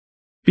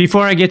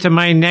Before I get to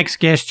my next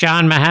guest,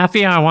 John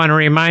Mahaffey, I want to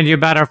remind you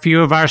about a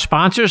few of our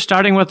sponsors,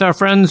 starting with our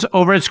friends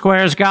over at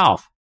Squares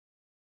Golf.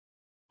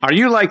 Are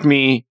you like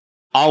me,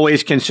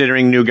 always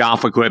considering new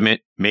golf equipment,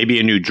 maybe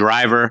a new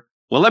driver?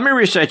 Well, let me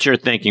reset your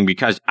thinking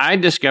because I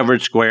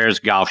discovered Squares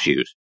golf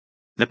shoes.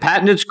 The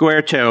patented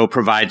square toe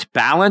provides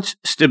balance,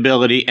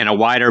 stability, and a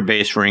wider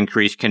base for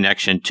increased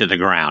connection to the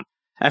ground,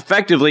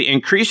 effectively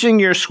increasing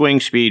your swing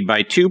speed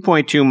by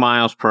 2.2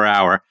 miles per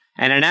hour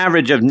and an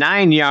average of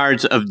 9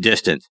 yards of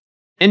distance.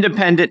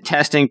 Independent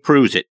testing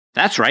proves it.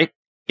 That's right.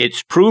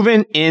 It's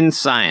proven in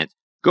science.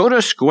 Go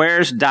to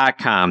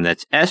squares.com,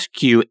 that's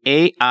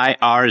SQAIRZ.com,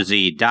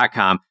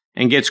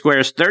 and get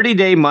Squares'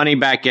 30-day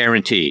money-back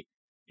guarantee.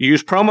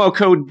 Use promo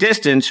code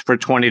DISTANCE for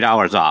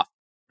 $20 off.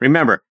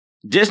 Remember,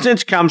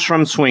 distance comes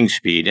from swing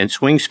speed, and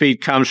swing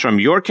speed comes from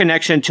your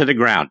connection to the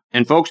ground.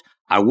 And folks,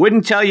 I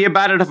wouldn't tell you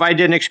about it if I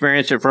didn't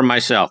experience it for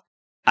myself.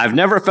 I've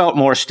never felt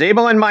more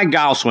stable in my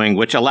golf swing,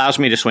 which allows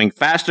me to swing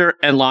faster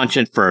and launch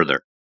it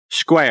further.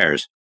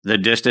 Squares, the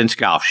distance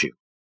golf shoe.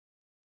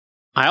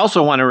 I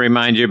also want to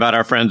remind you about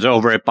our friends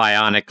over at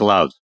Bionic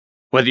Gloves.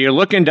 Whether you're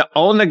looking to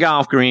own the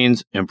golf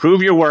greens,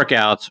 improve your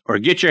workouts, or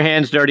get your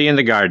hands dirty in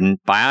the garden,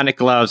 Bionic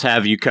Gloves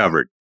have you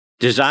covered.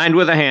 Designed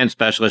with a hand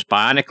specialist,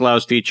 Bionic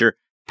Gloves feature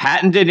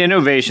patented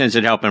innovations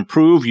that help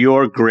improve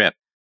your grip.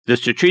 The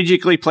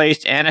strategically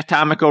placed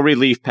anatomical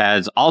relief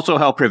pads also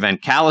help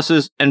prevent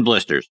calluses and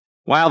blisters,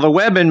 while the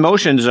web and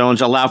motion zones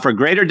allow for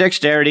greater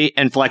dexterity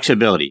and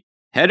flexibility.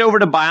 Head over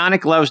to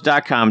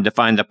BionicGloves.com to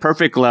find the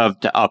perfect glove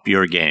to up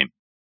your game.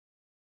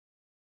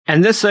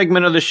 And this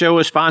segment of the show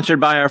is sponsored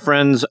by our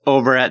friends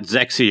over at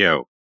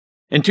Zexio.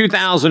 In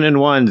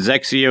 2001,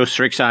 Zexio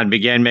Strixon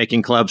began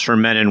making clubs for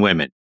men and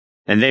women,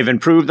 and they've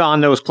improved on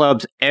those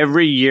clubs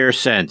every year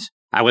since.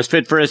 I was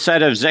fit for a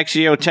set of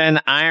Zexio 10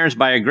 irons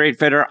by a great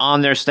fitter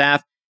on their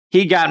staff.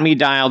 He got me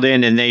dialed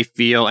in, and they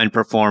feel and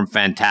perform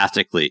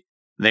fantastically.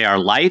 They are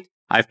light.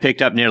 I've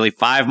picked up nearly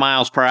 5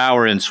 miles per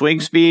hour in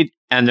swing speed,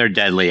 and they're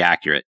deadly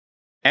accurate.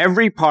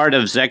 Every part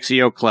of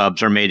Zexio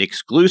clubs are made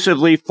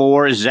exclusively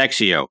for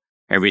Zexio.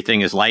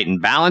 Everything is light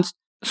and balanced.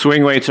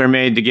 Swing weights are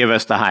made to give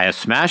us the highest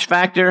smash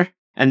factor.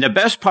 And the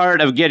best part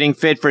of getting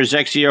fit for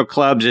Zexio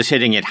clubs is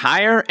hitting it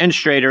higher and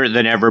straighter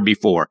than ever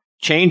before,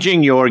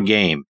 changing your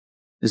game.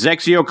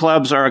 Zexio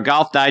clubs are a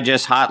Golf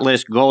Digest Hot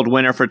List Gold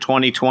winner for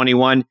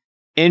 2021.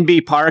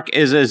 NB Park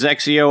is a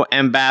Zexio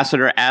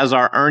ambassador, as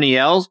are Ernie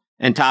Els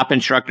and top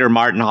instructor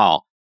Martin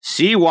Hall.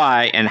 See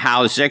why and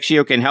how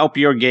Zexio can help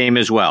your game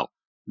as well.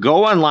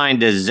 Go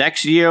online to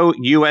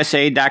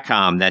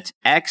ZexioUSA.com, that's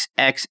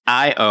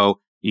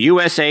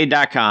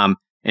XXIOUSA.com,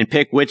 and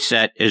pick which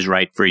set is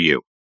right for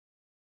you.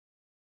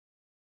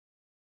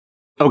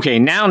 Okay,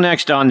 now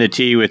next on the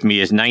tee with me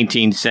is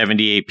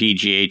 1978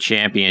 PGA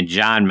champion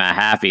John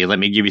Mahaffey. Let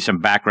me give you some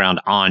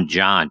background on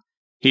John.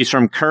 He's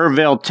from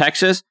Kerrville,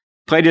 Texas,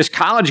 played his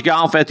college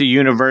golf at the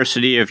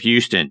University of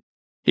Houston.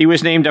 He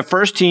was named a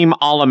first-team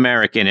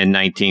All-American in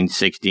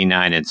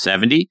 1969 and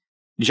 70.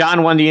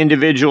 John won the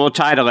individual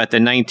title at the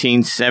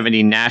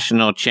 1970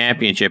 National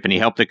Championship, and he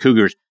helped the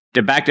Cougars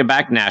to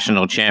back-to-back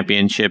national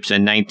championships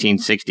in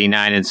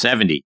 1969 and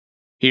 70.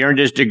 He earned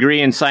his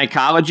degree in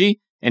psychology,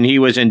 and he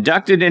was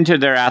inducted into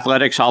their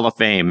Athletics Hall of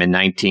Fame in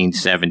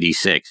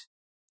 1976.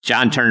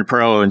 John turned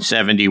pro in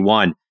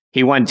 71.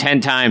 He won 10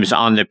 times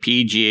on the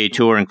PGA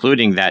Tour,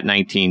 including that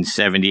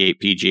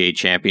 1978 PGA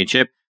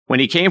Championship, when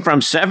he came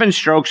from 7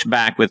 strokes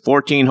back with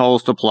 14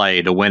 holes to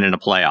play to win in a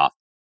playoff.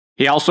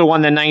 He also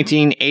won the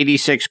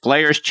 1986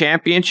 Players'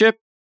 Championship.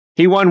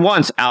 He won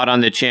once out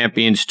on the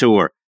Champions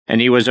Tour,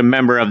 and he was a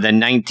member of the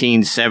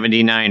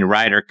 1979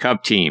 Ryder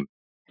Cup team.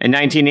 In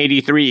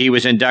 1983, he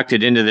was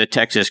inducted into the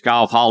Texas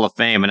Golf Hall of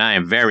Fame, and I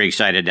am very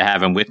excited to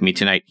have him with me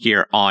tonight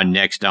here on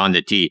Next on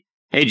the Tee.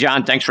 Hey,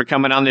 John, thanks for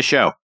coming on the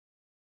show.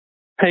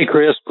 Hey,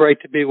 Chris,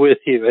 great to be with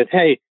you. And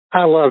hey,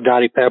 I love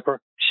Dottie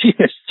Pepper. She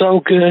is so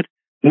good.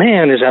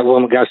 Man, is that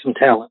woman got some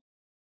talent.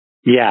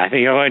 Yeah, I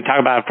think you're going to talk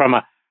about it from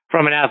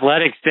an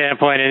athletic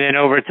standpoint and then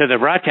over to the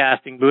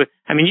broadcasting booth.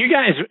 I mean, you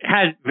guys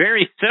had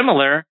very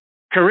similar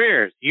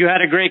careers. You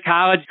had a great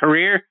college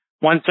career,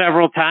 won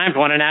several times,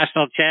 won a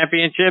national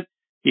championship.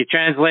 You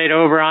translate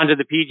over onto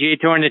the PGA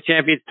Tour and the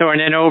Champions Tour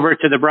and then over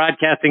to the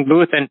broadcasting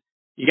booth, and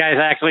you guys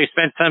actually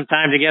spent some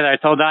time together. I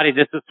told Dottie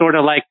this is sort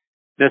of like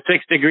the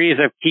 6 degrees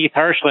of Keith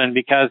Hirschland,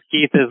 because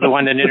Keith is the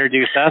one that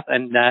introduced us,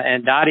 and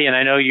Dottie, and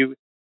I know you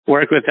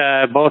work with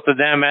both of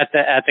them at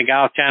the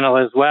Golf Channel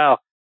as well.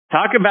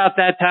 Talk about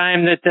that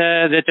time that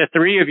the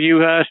three of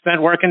you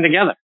spent working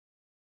together.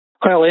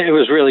 Well, it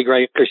was really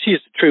great because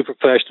she's a true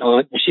professional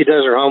and she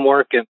does her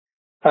homework, and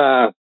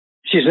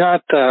she's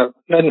not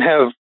doesn't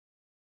have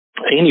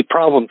any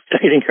problem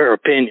stating her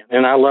opinion,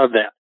 and I love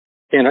that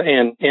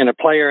in a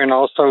player and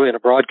also in a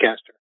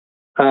broadcaster.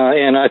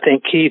 And I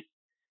think Keith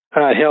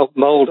helped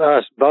mold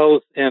us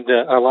both into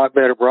a lot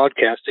better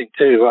broadcasting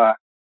too. I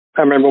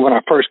remember when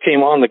I first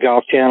came on the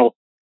Golf Channel,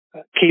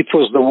 Keith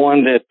was the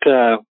one that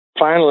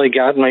finally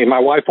got me. My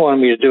wife wanted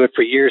me to do it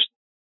for years.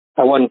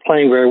 I wasn't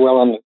playing very well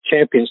on the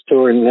Champions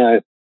Tour,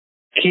 and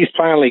Keith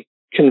finally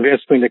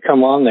convinced me to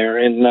come on there.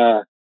 And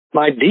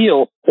my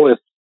deal with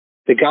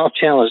the Golf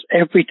Channel is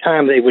every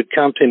time they would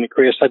come to me,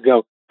 Chris, I'd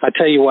go, I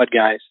tell you what,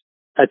 guys.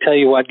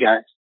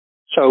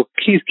 So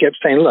Keith kept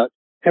saying, look,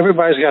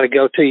 everybody's got to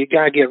go to you. You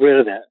got to get rid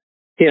of that.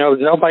 You know,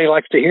 nobody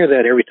likes to hear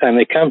that every time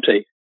they come to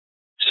you.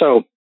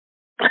 So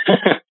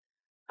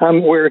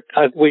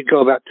we'd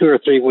go about 2 or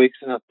 3 weeks,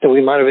 and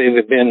we might have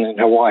even been in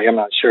Hawaii. I'm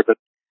not sure, but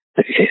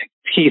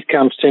Keith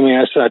comes to me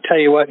and I said, I tell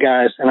you what,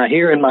 guys, and I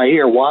hear in my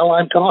ear while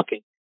I'm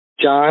talking,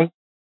 John,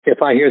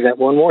 if I hear that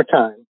one more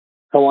time,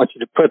 I want you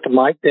to put the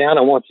mic down.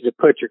 I want you to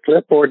put your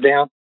clipboard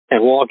down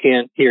and walk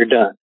in. You're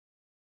done.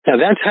 Now,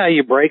 that's how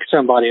you break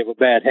somebody of a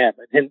bad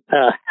habit. And,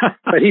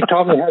 but he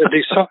taught me how to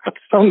do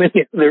so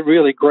many other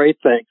really great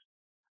things.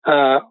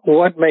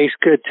 What makes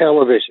good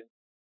television?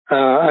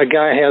 A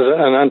guy has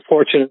an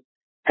unfortunate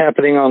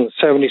happening on the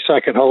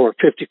 72nd hole or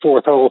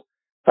 54th hole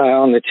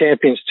on the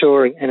Champions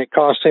Tour, and it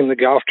cost him the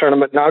golf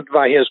tournament, not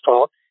by his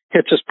fault.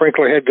 Hits a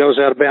sprinkler head, goes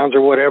out of bounds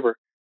or whatever.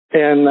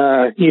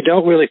 And you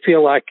don't really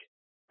feel like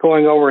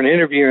going over and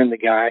interviewing the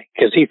guy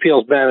because he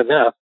feels bad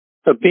enough.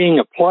 But being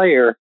a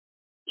player,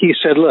 he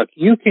said, look,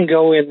 you can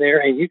go in there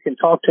and you can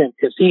talk to him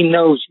because he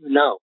knows you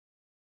know,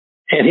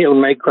 and he'll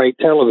make great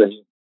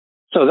television.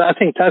 So I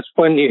think that's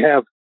when you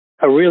have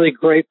a really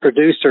great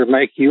producer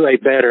make you a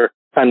better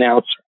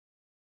announcer.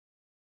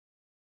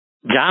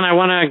 John, I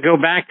want to go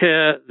back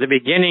to the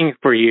beginning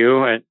for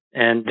you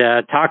and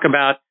talk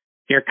about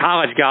your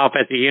college golf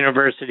at the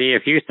University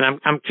of Houston.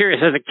 I'm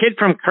curious, as a kid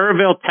from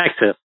Kerrville,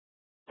 Texas,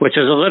 which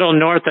is a little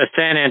north of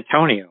San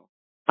Antonio,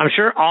 I'm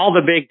sure all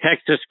the big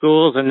Texas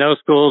schools and those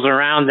schools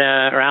around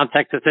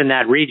Texas in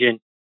that region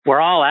were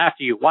all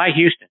after you. Why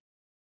Houston?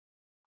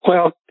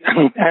 Well,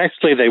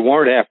 actually, they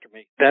weren't after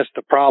me. That's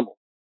the problem.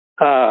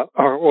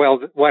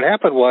 What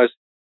happened was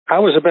I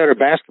was a better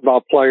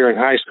basketball player in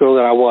high school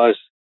than I was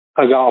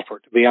a golfer,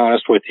 to be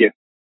honest with you.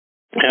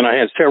 And I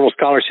had several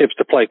scholarships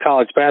to play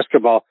college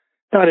basketball,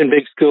 not in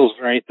big schools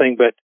or anything,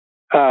 but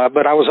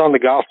I was on the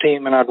golf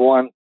team and I'd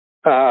won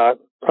a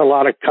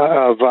lot of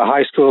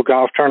high school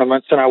golf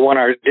tournaments, and I won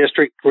our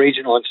district,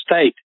 regional, and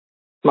state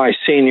my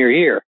senior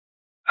year.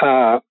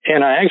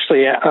 And I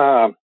actually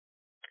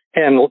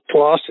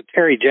lost to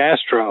Terry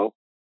Jastrow,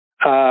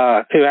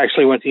 who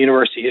actually went to the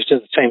University of Houston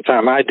at the same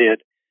time I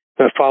did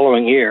the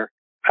following year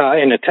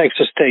in the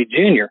Texas State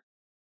Junior.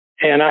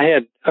 And I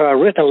had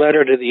written a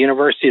letter to the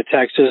University of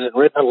Texas and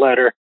written a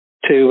letter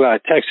to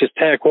Texas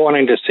Tech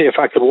wanting to see if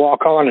I could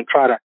walk on and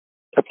try to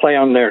play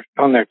on their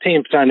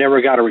team, because I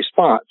never got a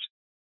response.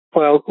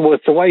 Well,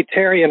 with the way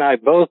Terry and I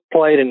both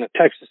played in the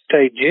Texas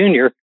State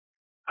Junior,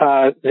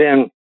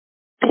 then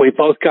we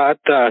both got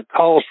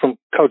calls from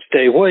Coach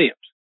Dave Williams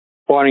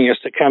wanting us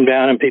to come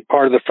down and be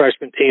part of the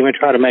freshman team and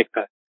try to make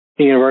the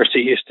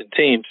University of Houston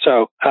team.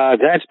 So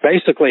that's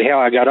basically how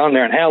I got on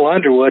there. And Hal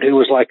Underwood, who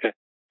was like a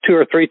 2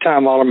 or 3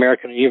 time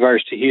All-American at the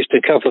University of Houston,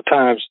 a couple of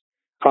times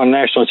on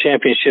national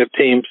championship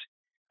teams,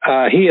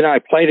 he and I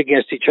played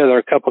against each other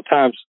a couple of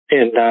times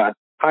in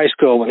high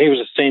school when he was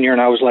a senior and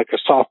I was like a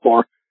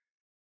sophomore.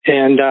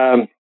 And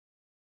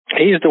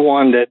he's the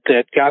one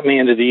that got me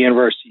into the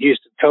University of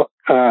Houston.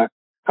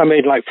 I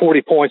made like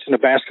 40 points in a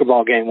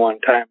basketball game one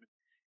time.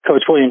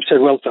 Coach Williams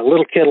said, well, if a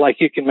little kid like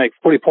you can make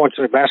 40 points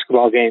in a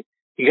basketball game,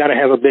 you got to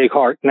have a big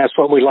heart. And that's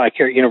what we like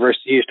here at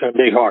University of Houston, a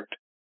big heart.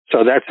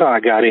 So that's how I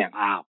got in.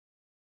 Wow.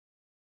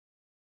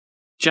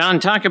 John,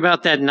 talk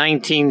about that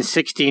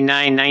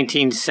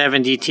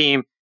 1969-1970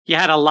 team. You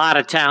had a lot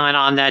of talent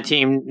on that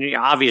team,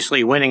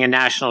 obviously winning a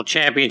national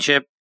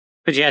championship.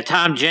 But you had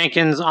Tom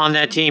Jenkins on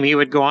that team. He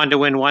would go on to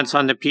win once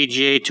on the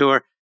PGA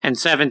Tour and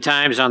 7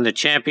 times on the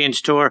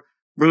Champions Tour.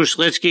 Bruce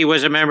Litsky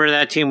was a member of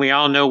that team. We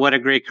all know what a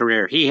great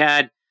career he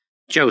had.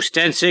 Joe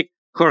Stensick,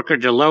 Corker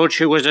DeLoach,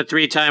 who was a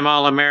 3-time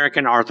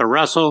All-American, Arthur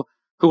Russell,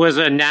 who was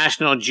a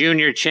national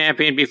junior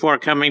champion before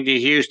coming to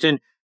Houston.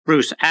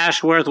 Bruce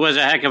Ashworth was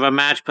a heck of a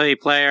match play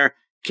player.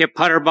 Kip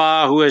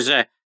Putterbaugh, who has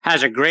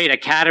a great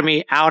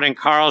academy out in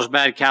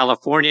Carlsbad,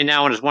 California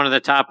now, and is one of the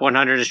top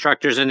 100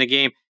 instructors in the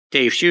game.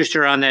 Dave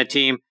Schuster on that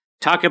team.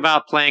 Talk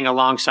about playing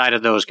alongside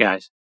of those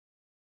guys.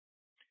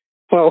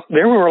 Well,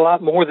 there were a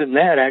lot more than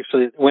that,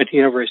 actually, that went to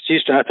University of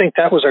Houston. I think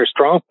that was our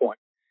strong point.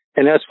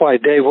 And that's why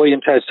Dave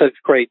Williams had such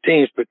great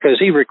teams, because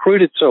he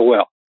recruited so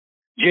well.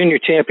 Junior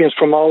champions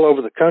from all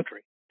over the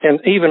country and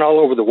even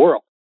all over the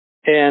world.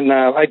 And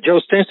like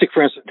Joe Stensick,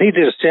 for instance, he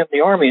did a stint in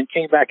the Army and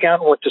came back out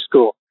and went to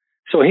school.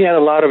 So he had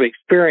a lot of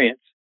experience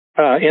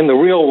in the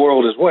real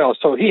world as well.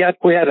 So we had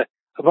a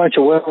bunch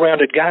of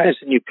well-rounded guys,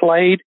 and you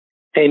played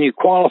and you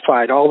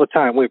qualified all the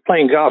time. We were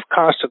playing golf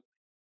constantly.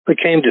 We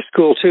came to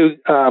school 2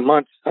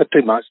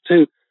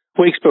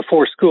 weeks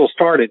before school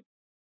started,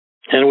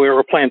 and we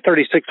were playing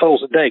 36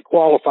 holes a day,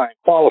 qualifying,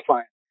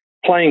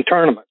 playing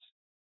tournaments.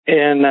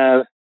 And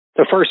the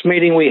first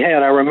meeting we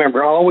had, I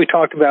remember, all we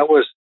talked about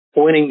was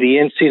winning the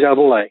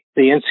NCAA.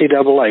 We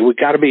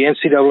got to be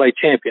NCAA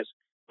champions.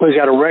 We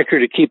got a record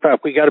to keep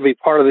up. We got to be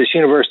part of this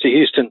University of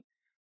Houston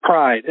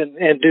pride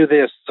and do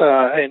this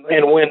and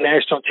win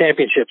national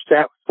championships.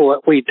 That's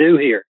what we do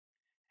here.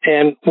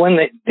 And when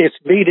it's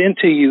beat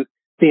into you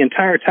the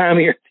entire time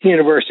you're at the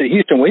University of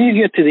Houston. When you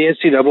get to the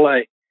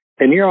NCAA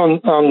and you're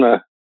on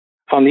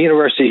the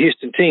University of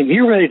Houston team,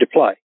 you're ready to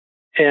play.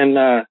 And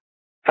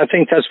I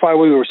think that's why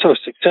we were so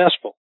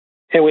successful.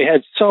 And we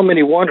had so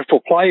many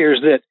wonderful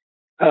players that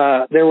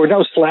there were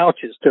no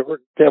slouches that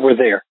were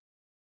there.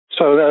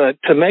 So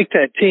to make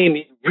that team,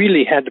 you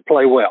really had to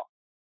play well.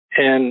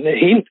 And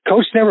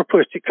Coach never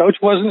pushed it. Coach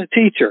wasn't a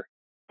teacher,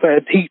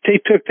 but he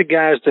took the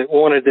guys that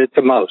wanted it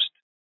the most.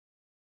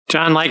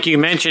 John, like you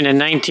mentioned, in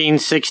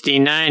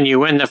 1969, you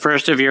win the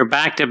first of your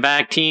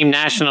back-to-back team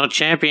national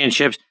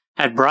championships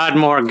at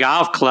Broadmoor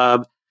Golf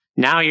Club.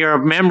 Now you're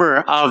a member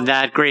of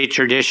that great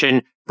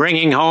tradition,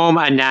 bringing home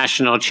a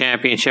national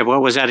championship.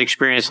 What was that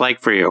experience like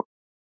for you?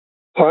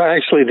 Well,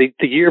 actually,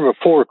 the year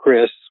before,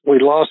 Chris, we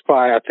lost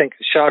by, I think,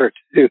 a shot or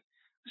two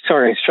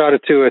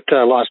at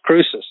Las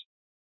Cruces.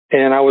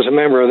 And I was a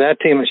member of that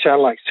team and shot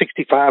like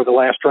 65 the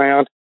last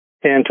round.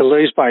 And to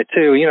lose by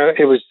 2,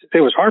 it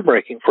was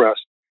heartbreaking for us.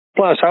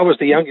 Plus, I was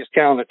the youngest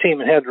guy on the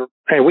team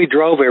and we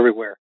drove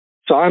everywhere.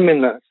 So I'm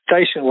in the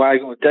station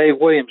wagon with Dave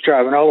Williams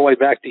driving all the way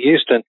back to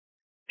Houston.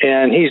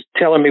 And he's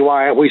telling me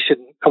why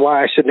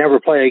I should never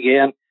play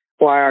again,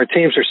 why our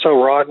teams are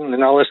so rotten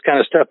and all this kind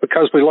of stuff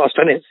because we lost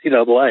on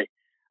NCAA.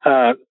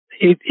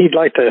 He'd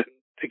like to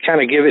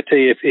kind of give it to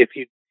you if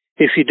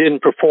you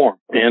didn't perform.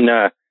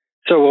 And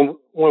so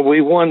when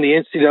we won the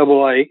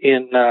NCAA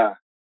in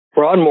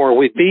Broadmoor,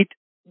 we beat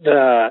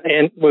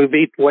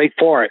Wake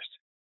Forest,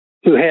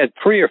 who had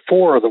 3 or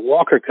 4 of the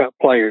Walker Cup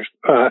players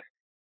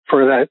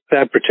for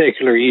that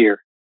particular year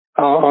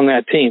on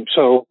that team.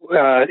 So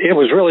it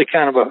was really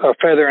kind of a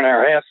feather in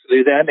our hats to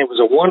do that, and it was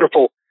a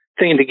wonderful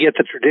thing to get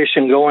the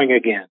tradition going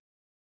again.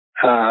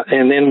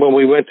 And then when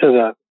we went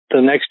to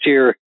the next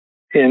year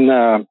in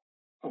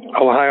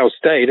Ohio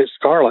State at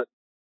Scarlet,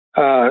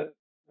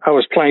 I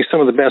was playing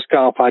some of the best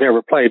golf I'd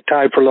ever played,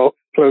 tied for low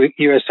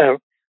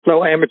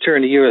amateur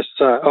in the U.S.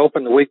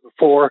 Open the week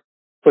before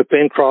with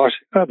Ben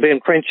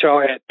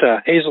Crenshaw at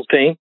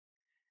Hazeltine,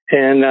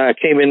 and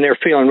came in there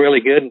feeling really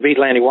good and beat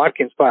Lanny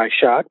Watkins by a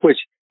shot, which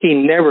he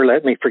never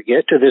let me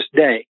forget to this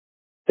day.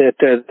 That's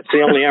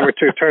the only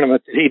amateur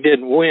tournament that he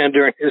didn't win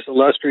during his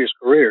illustrious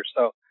career.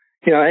 So,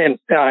 and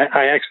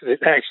I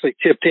actually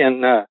chipped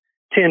in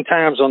 10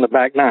 times on the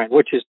back 9,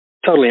 which is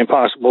totally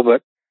impossible,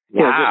 but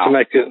just to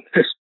make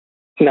it.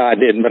 No, I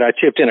didn't, but I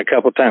chipped in a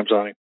couple times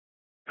on him.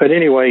 But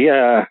anyway,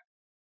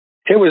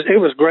 it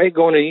was great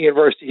going to the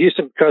University of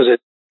Houston because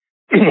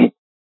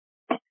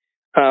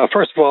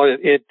first of all,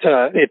 it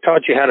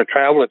taught you how to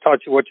travel. It taught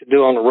you what to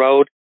do on the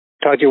road.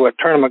 It taught you what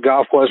tournament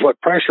golf was,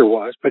 what pressure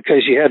was,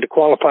 because you had to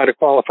qualify to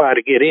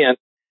get in,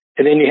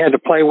 and then you had to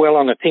play well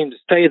on the team to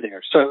stay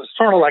there. So it was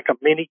sort of like a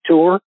mini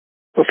tour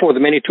before the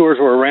mini tours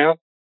were around,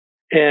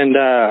 and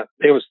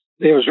it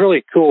was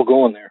really cool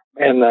going there.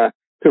 And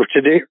there was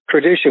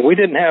tradition.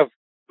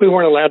 We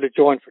weren't allowed to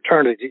join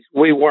fraternities.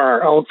 We were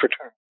our own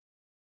fraternity.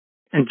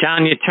 And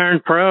John, you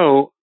turned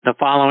pro the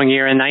following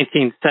year in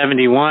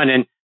 1971,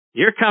 and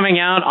you're coming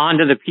out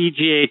onto the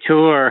PGA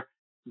Tour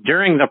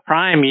during the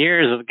prime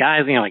years of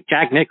guys, like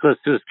Jack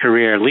Nicklaus's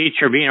career, Lee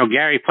Trevino,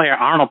 Gary Player,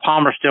 Arnold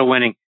Palmer still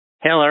winning.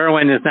 Hale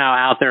Irwin is now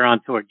out there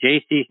on tour.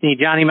 J.C. Snee,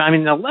 Johnny,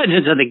 the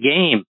legends of the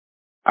game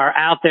are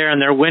out there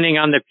and they're winning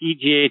on the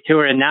PGA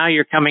Tour, and now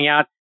you're coming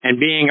out and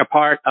being a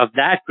part of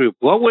that group.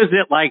 What was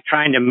it like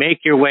trying to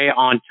make your way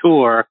on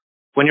tour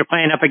when you're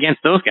playing up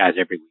against those guys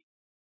every week?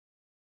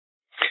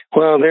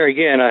 Well, there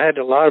again, I had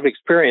a lot of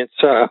experience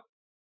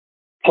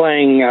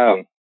playing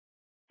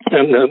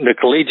the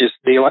collegiate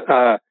deal.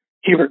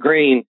 Hubert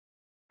Green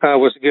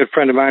was a good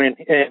friend of mine,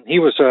 and he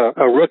was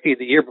a rookie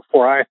the year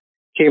before I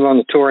came on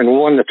the tour and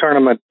won the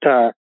tournament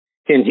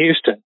in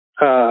Houston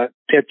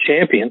at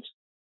Champions.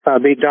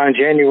 Beat Don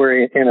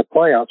January in a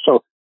playoff.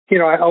 So,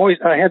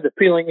 I had the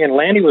feeling, and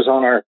Lanny was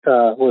on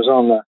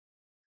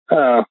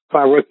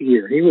my rookie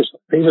year. He was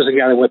the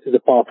guy that went through the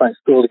qualifying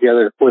school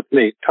together with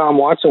me. Tom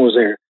Watson was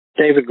there,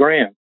 David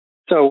Graham.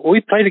 So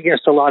we played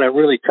against a lot of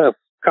really tough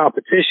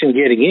competition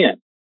getting in,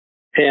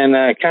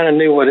 and kind of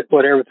knew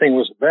what everything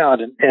was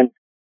about. And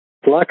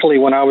luckily,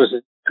 when I was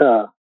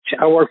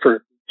I worked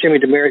for Jimmy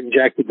DeMeritt and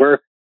Jackie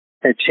Burke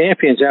at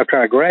Champions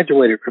after I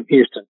graduated from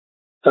Houston.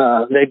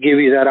 They'd give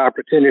you that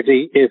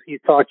opportunity if you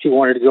thought you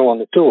wanted to go on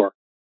the tour.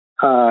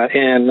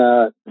 And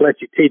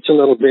let you teach a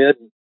little bit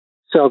and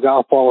sell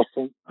golf balls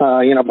from,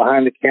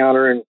 behind the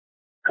counter, and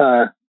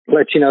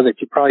let you know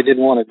that you probably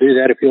didn't want to do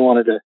that if you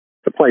wanted to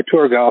play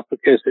tour golf,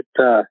 because it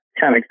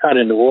kind of got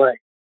in the way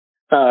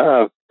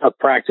of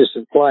practice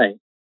and playing.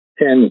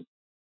 And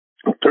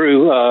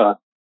through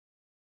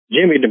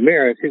Jimmy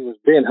DeMeritt, who was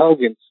Ben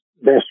Hogan's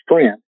best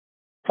friend,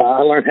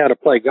 I learned how to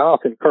play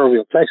golf in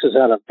Kerrville, Texas,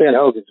 out of Ben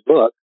Hogan's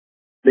book,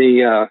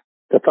 the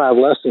 5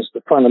 lessons,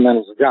 the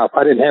fundamentals of golf.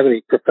 I didn't have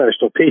any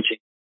professional teaching.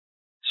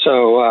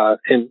 So,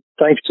 and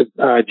thanks to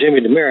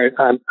Jimmy DeMeritt,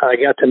 I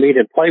got to meet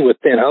and play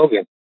with Ben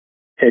Hogan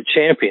at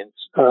Champions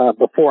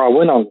before I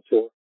went on the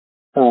tour.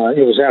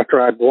 It was after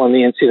I'd won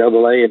the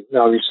NCAA and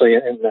obviously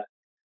in the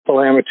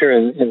full amateur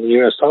in the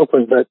U.S.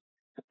 Open, but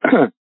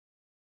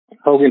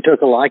Hogan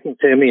took a liking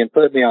to me and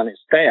put me on his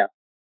staff.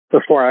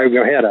 before I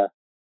had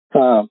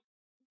a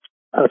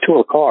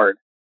tour card,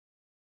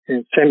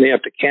 and sent me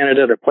up to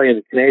Canada to play in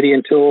the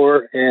Canadian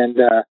tour, and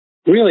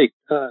really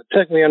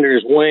took me under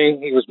his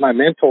wing. He was my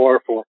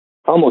mentor for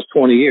almost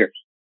 20 years.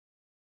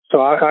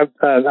 So I'd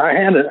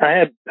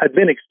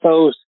been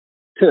exposed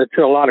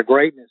to a lot of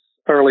greatness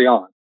early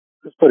on.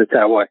 Let's put it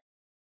that way.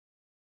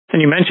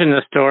 And you mentioned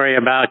the story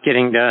about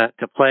getting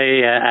to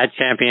play at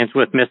Champions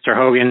with Mr.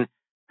 Hogan.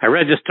 I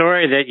read the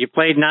story that you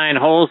played 9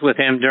 holes with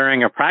him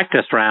during a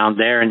practice round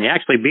there, and you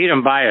actually beat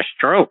him by a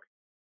stroke.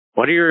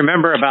 What do you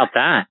remember about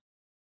that?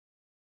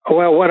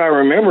 Well, what I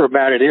remember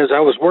about it is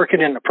I was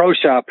working in the pro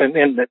shop, and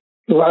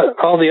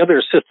all the other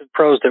assistant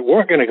pros that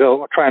weren't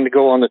trying to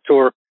go on the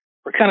tour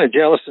were kind of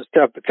jealous and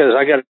stuff because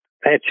I had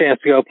a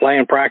chance to go play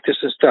and practice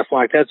and stuff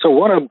like that. So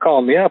one of them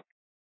called me up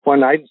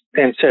one night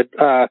and said,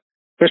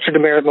 Mr.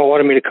 DeMerit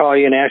wanted me to call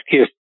you and ask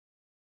you if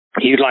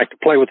you'd like to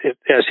play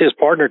as his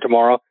partner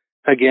tomorrow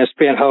against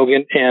Ben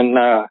Hogan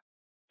and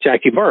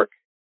Jackie Burke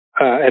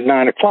at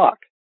 9:00.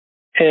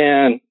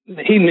 And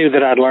he knew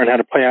that I'd learned how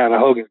to play out of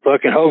Hogan's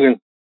book, and Hogan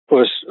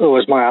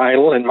was my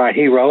idol and my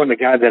hero and the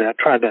guy that I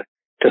tried to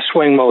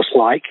swing most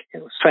like.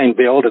 It was same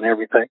build and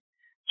everything.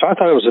 So I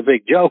thought it was a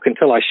big joke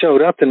until I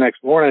showed up the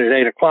next morning at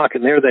 8:00,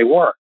 and there they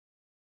were,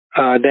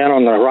 down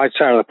on the right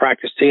side of the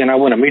practice tee, and I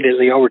went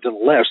immediately over to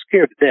the left,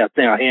 scared to death,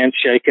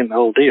 handshaking, the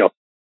whole deal.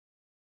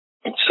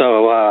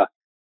 So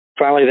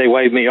finally they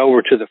waved me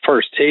over to the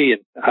first tee,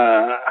 and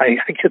I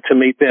get to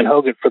meet Ben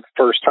Hogan for the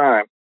first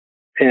time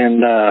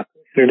and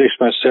introduce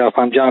myself.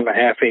 I'm John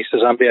Mahaffey. He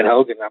says, I'm Ben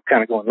Hogan. I'm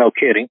kind of going, no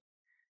kidding.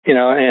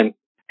 And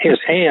his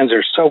hands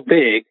are so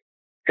big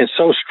and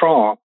so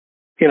strong,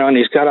 and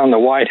he's got on the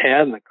white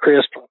hat and the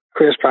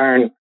crisp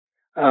iron,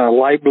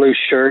 light blue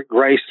shirt,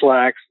 gray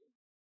slacks,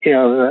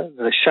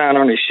 the shine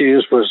on his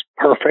shoes was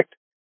perfect,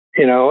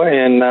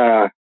 and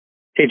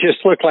he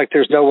just looked like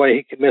there's no way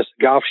he could miss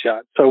a golf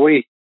shot. So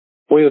we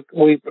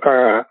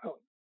DeMerit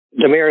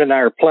and I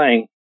are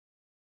playing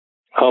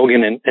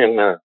Hogan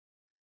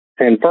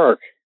and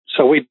Burke.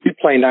 So we did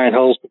play 9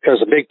 holes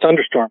because a big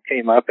thunderstorm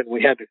came up and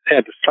we had to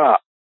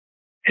stop.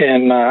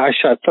 And I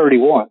shot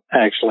 31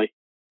 actually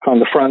on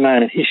the front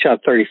 9, and he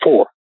shot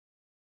 34.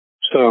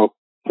 So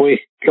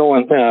we go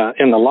in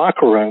the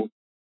locker room,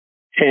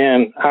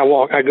 and I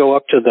go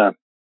up to the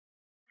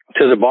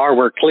bar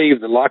where Cleve,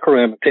 the locker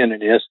room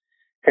attendant, is,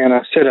 and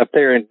I sit up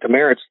there, and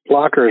DeMerit's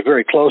locker is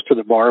very close to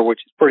the bar, which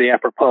is pretty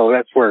apropos.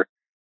 That's where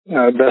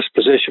best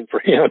position for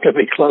him to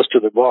be close to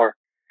the bar.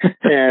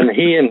 And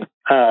he and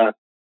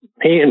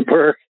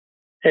Burke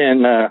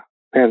and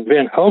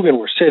Ben Hogan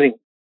were sitting,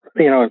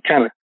 and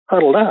kind of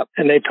huddled up,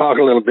 and they talk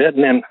a little bit,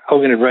 and then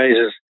Hogan would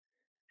raise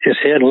his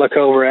head and look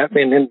over at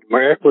me, and then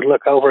DeMerit would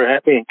look over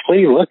at me, and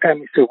Cleve looked at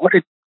me and said, what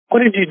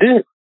did you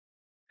do?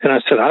 And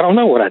I said, I don't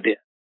know what I did.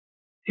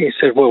 He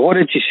said, well, what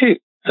did you shoot?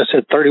 I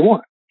said,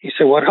 31. He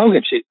said, what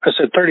Hogan shoot? I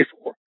said,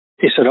 34.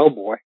 He said, oh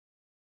boy.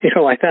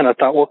 Like that. And I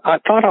thought, well, I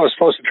thought I was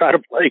supposed to try to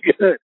play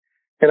good.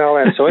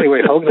 And so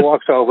anyway, Hogan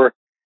walks over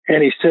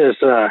and he says,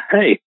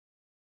 hey,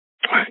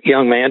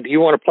 young man, do you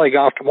want to play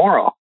golf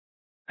tomorrow?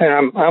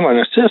 And I'm an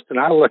assistant.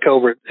 I look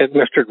over at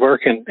Mr.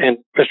 Burke and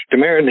Mr.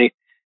 DeMerit,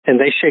 and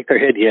they shake their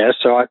head yes.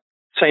 So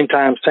same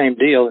time, same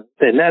deal.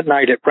 And that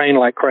night it rained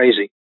like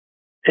crazy.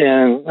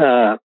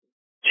 And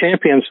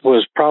Champions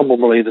was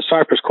probably, the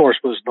Cypress course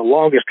was the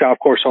longest golf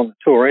course on the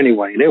tour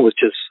anyway. And it was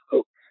just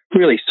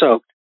really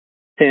soaked.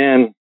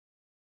 And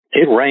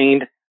it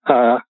rained.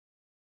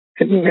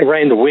 It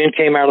rained. The wind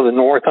came out of the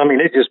north. I mean,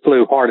 it just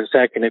blew hard as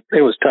heck, and it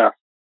was tough.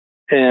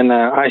 And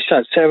I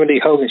shot 70.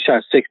 Hogan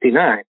shot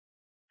 69.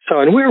 So,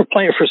 and we were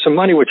playing for some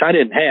money, which I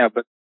didn't have,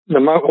 but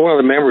one of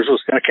the members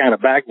was going to kind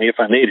of back me if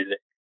I needed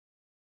it.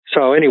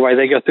 So anyway,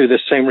 they go through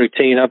this same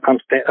routine. I'm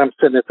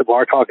sitting at the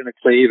bar talking to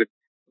Cleve, and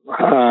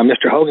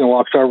Mr. Hogan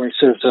walks over and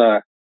says,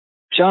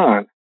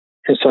 John.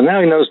 And so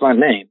now he knows my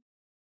name.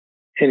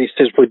 And he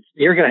says, well,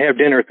 you're going to have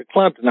dinner at the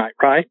club tonight,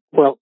 right?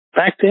 Well,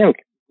 back then,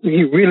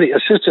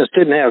 assistants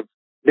didn't have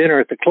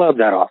dinner at the club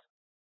that often.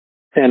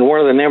 And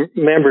one of the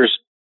members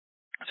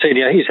said,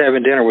 yeah, he's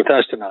having dinner with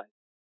us tonight.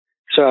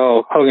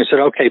 So Hogan said,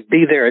 okay,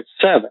 be there at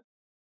 7.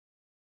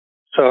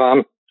 So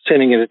I'm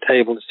sitting at a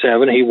table at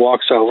 7. He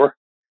walks over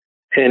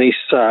and he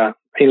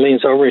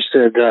leans over and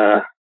said,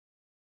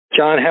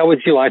 John, how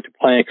would you like to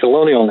play in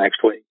Colonial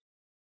next week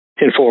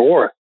in Fort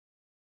Worth?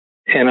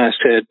 And I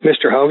said,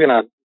 Mr. Hogan,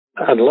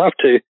 I'd love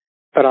to,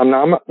 but I'm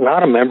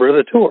not a member of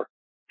the tour.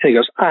 And he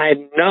goes, I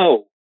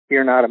know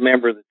you're not a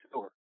member of the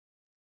tour,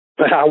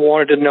 but I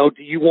wanted to know,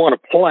 do you want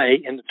to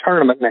play in the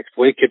tournament next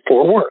week at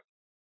Fort Worth?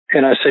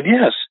 And I said,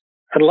 yes,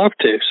 I'd love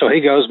to. So he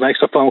goes,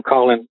 makes a phone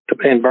call in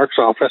Burke's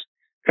office,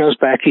 comes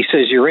back. He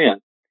says, you're in.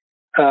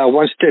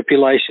 One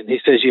stipulation. He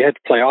says, you have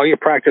to play all your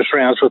practice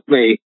rounds with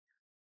me,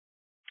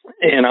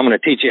 and I'm going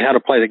to teach you how to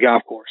play the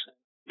golf course.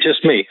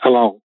 Just me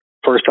alone,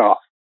 first off.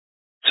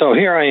 So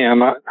here I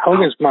am.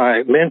 Hogan's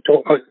my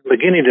mentor,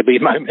 beginning to be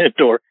my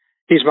mentor.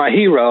 He's my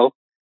hero.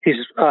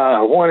 He's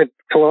won at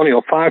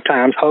Colonial 5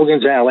 times,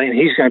 Hogan's Alley, and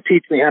he's going to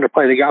teach me how to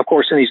play the golf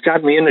course. And he's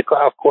got me in the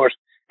golf course,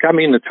 got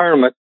me in the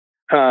tournament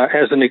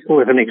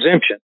with an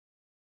exemption.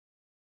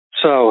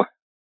 So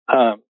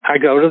I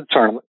go to the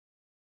tournament.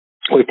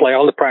 We play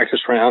all the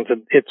practice rounds,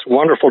 and it's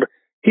wonderful.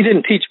 He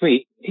didn't teach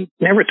me. He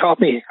never taught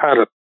me how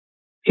to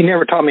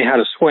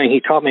swing. He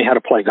taught me how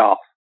to play golf,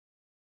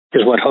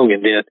 is what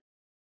Hogan did.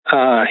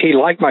 He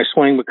liked my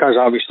swing because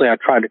obviously I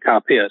tried to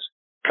copy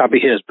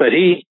his, but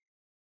he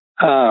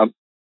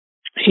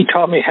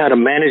taught me how to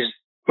manage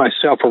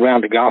myself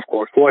around the golf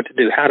course, what to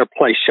do, how to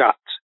play shots,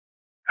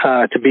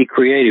 to be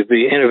creative,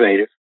 be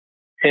innovative,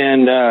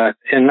 and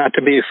not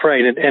to be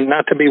afraid and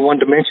not to be one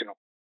dimensional,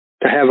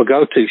 to have a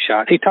go-to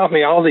shot. He taught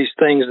me all these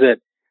things that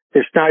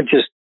it's not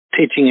just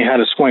teaching you how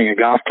to swing a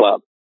golf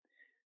club.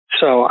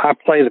 So I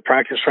play the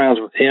practice rounds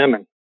with him,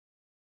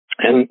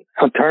 and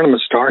a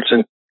tournament starts,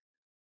 and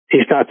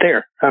he's not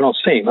there. I don't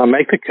see him. I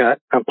make the cut.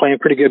 I'm playing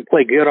pretty good,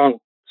 play good on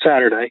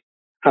Saturday.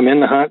 I'm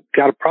in the hunt,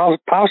 got a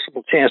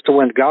possible chance to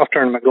win the golf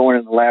tournament going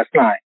in the last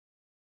night,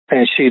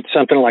 and shoot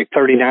something like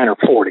 39 or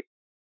 40,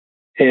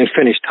 and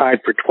finished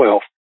tied for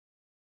 12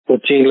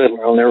 with Gene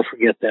Littler. I'll never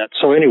forget that.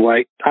 So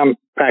anyway, I'm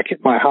back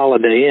at my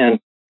Holiday Inn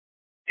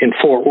in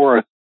Fort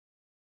Worth,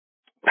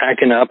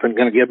 packing up and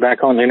going to get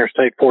back on the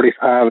Interstate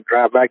 45 and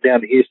drive back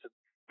down to Houston.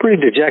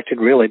 Pretty dejected,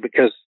 really,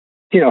 because,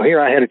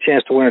 here I had a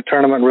chance to win a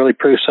tournament and really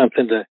prove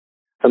something to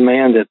a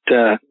man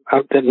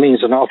that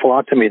means an awful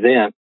lot to me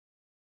then.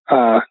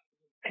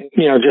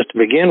 Just to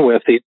begin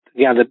with, the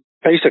guy that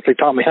basically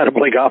taught me how to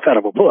play golf out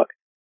of a book.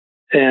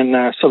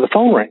 And so the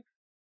phone rings,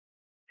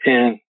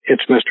 and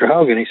it's Mr.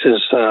 Hogan. He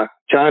says,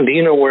 John, do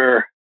you know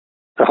where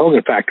the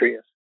Hogan factory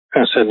is?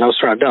 I said, no,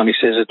 sir, I don't. He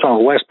says, it's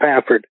on West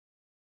Pafford.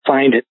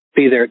 Find it.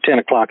 Be there at 10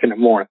 o'clock in the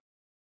morning.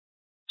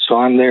 So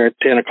I'm there at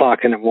 10 o'clock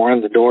in the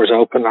morning. The door's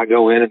open. I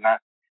go in and I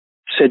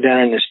sit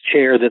down in this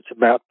chair that's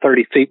about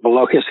 30 feet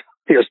below his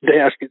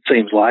desk, it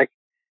seems like.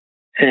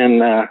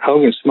 And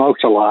Hogan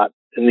smokes a lot.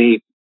 And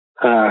he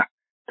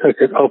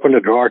opened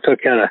a drawer,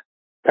 took out a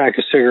pack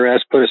of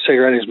cigarettes, put a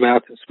cigarette in his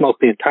mouth, and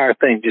smoked the entire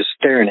thing just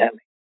staring at me.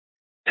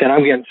 And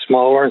I'm getting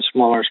smaller and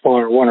smaller and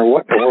smaller and wondering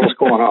what the hell is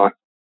going on.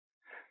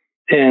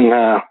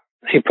 And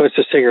he puts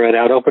the cigarette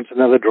out, opens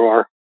another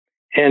drawer,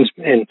 and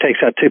takes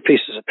out two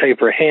pieces of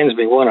paper, hands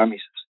me one of them. He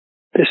says,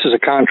 this is a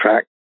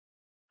contract.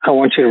 I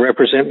want you to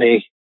represent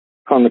me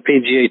on the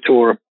PGA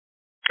Tour.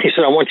 He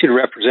said, I want you to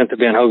represent the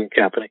Ben Hogan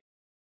Company.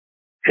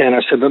 And I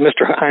said, but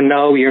Mr. I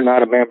know you're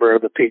not a member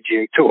of the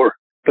PGA Tour,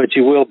 but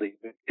you will be,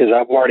 because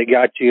I've already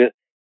got you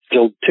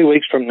till 2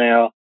 weeks from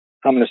now.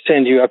 I'm going to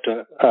send you up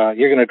to,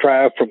 you're going to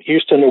drive from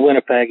Houston to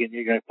Winnipeg, and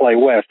you're going to play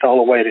west all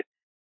the way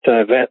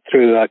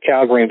through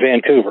Calgary and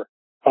Vancouver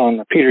on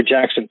the Peter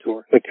Jackson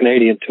Tour, the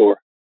Canadian Tour.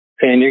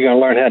 And you're going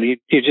to learn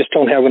you just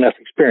don't have enough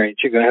experience.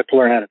 You're going to have to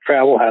learn how to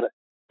travel,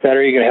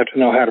 better. You're going to have to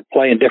know how to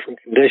play in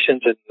different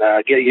conditions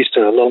and get used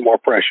to a little more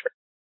pressure,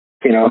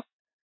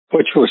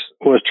 which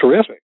was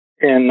terrific.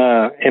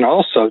 And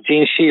also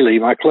Gene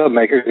Sheely, my club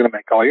maker, is going to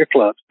make all your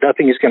clubs.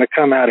 Nothing is going to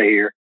come out of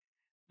here,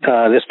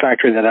 this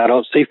factory that I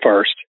don't see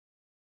first.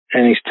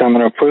 And he's coming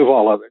to approve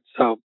all of it.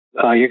 So,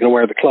 you're going to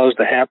wear the clothes,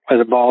 the hat, play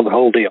the ball, the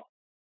whole deal.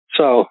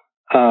 So,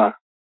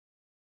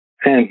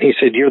 and he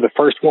said, you're the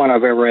first one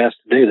I've ever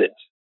asked to do this.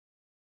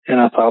 And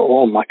I thought,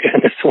 oh my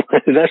goodness,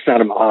 that's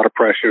not a lot of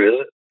pressure, is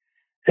it?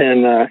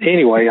 And,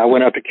 anyway, I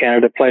went up to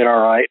Canada, played all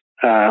right,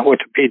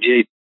 went to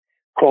PGA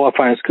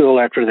qualifying school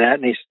after that.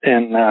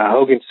 And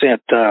Hogan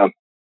sent,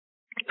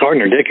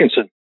 Gardner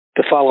Dickinson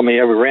to follow me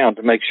every round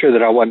to make sure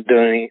that I wasn't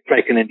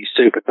making any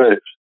stupid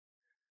moves.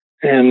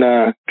 And,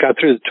 got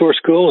through the tour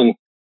school, and,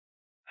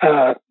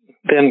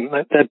 then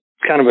that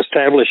kind of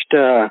established,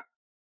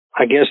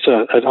 I guess,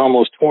 an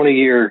almost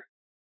 20-year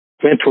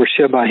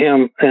mentorship by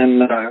him.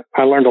 And,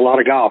 I learned a lot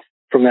of golf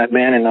from that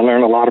man, and I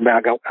learned a lot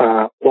about,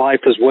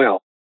 life as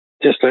well.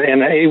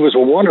 And he was a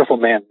wonderful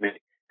man to me.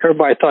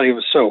 Everybody thought he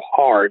was so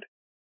hard.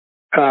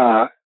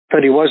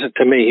 But he wasn't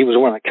to me. He was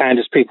one of the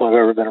kindest people I've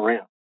ever been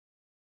around.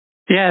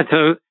 Yeah.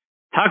 So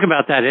talk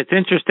about that. It's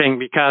interesting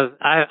because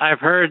I've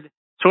heard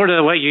sort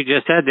of what you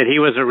just said, that he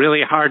was a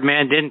really hard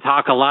man, didn't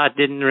talk a lot,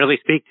 didn't really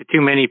speak to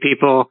too many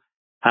people,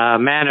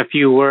 man a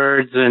few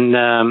words. And,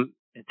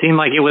 it seemed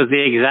like it was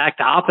the exact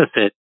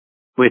opposite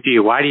with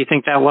you. Why do you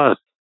think that was?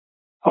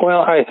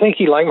 Well, I think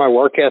he liked my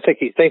work ethic.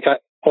 I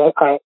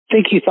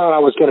think he thought I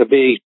was going to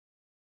be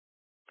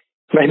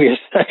maybe a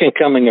second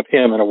coming of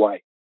him in a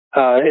way.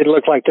 It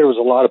looked like there was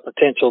a lot of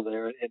potential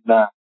there, and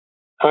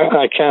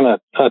I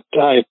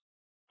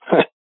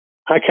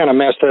kind of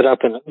messed that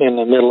up in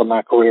the middle of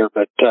my career.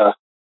 But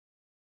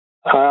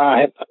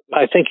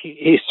I think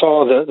he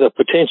saw the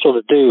potential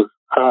to do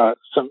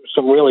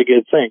some really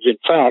good things. In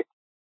fact,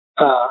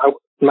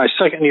 my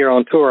second year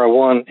on tour, I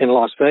won in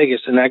Las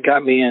Vegas, and that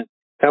got me in.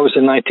 That was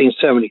in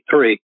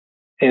 1973.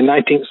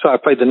 So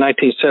I played the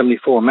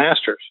 1974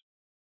 Masters,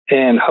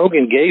 and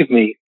Hogan gave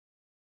me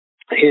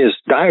his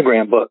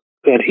diagram book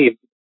that he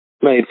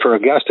made for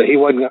Augusta. He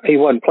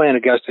wasn't playing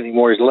Augusta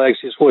anymore. His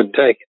legs just wouldn't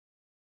take it,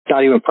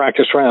 not even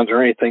practice rounds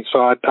or anything. So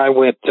I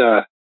went.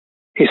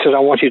 He said, "I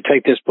want you to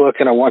take this book,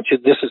 and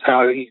this is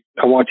how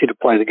I want you to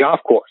play the golf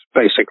course,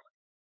 basically."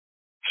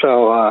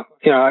 So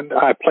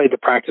I played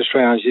the practice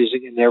rounds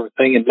using it and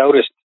everything, and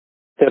noticed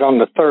that on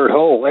the third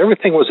hole,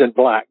 everything was in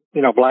black,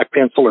 black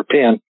pencil or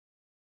pen,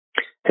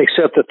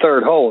 except the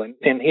third hole.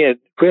 And he had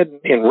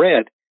written in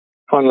red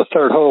on the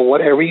third hole,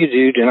 whatever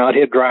you do not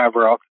hit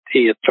driver off the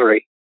tee at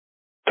 3.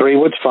 3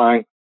 was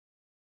fine.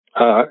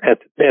 At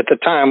the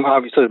time,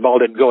 obviously the ball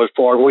didn't go as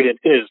far. We didn't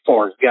hit it as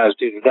far as guys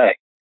do today.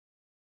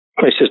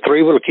 He says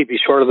 3 will keep you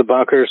short of the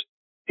bunkers.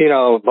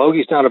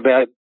 Bogey's not a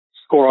bad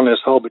score on this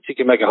hole, but you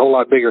can make a whole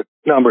lot bigger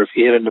number if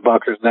you hit in the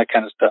bunkers and that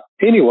kind of stuff.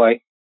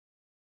 Anyway,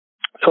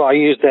 so I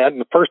used that in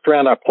the first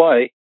round I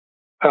play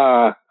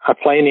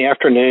in the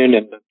afternoon,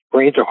 and the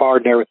greens are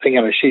hard and everything,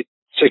 and I shoot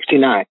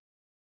 69.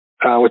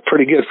 Was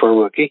pretty good for a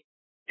rookie.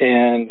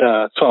 And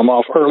so I'm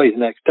off early the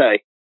next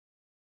day.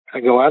 I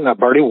go out and I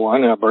birdie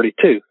 1 and I birdie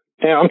 2.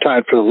 Now I'm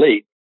tied for the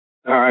lead.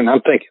 All right, and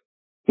I'm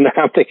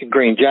thinking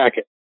green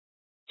jacket.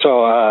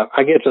 So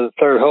I get to the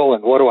third hole,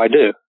 and what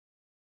do?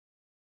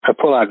 I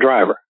pull out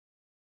driver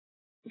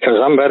because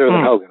I'm better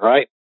than Hogan,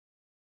 right?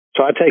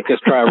 So I take this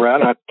driver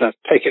out, and I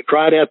take it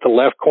right at the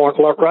left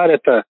corner, right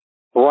at the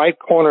right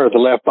corner of the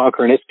left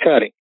bunker, and it's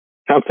cutting.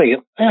 I'm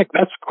thinking, heck,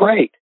 that's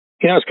great.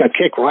 It's going to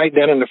kick right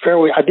down in the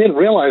fairway. I didn't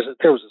realize that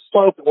there was a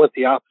slope that went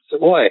the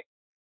opposite way.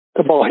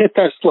 The ball hit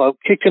that slope,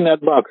 kicked in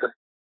that bunker,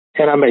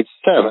 and I made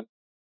 7.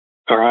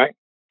 All right.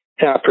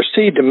 And I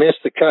proceed to miss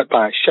the cut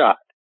by a shot.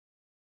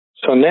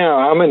 So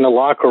now I'm in the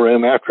locker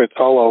room after it's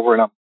all over,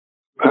 and I'm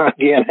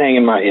again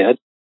hanging my head.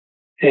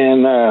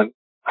 And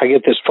I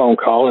get this phone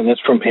call, and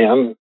it's from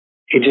him.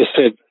 He just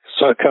said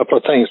a couple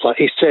of things. Like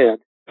he said,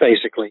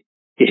 basically,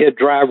 you hit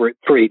driver at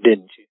 3,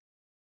 didn't you?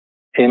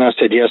 And I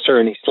said, yes, sir.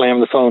 And he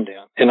slammed the phone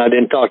down. And I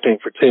didn't talk to him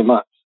for 2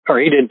 months. Or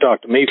he didn't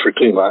talk to me for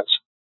 2 months.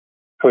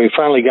 So we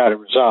finally got it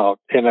resolved.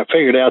 And I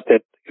figured out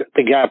that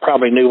the guy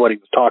probably knew what he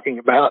was talking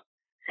about.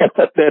 And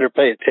I better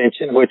pay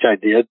attention, which I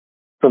did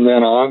from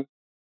then on.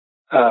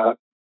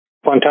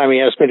 One time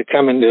he asked me to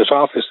come into his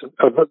office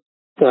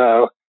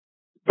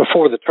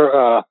before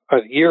the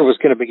year was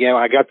going to begin.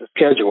 I got the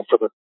schedule for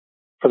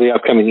the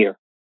upcoming year.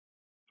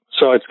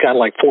 So it's got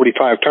like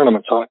 45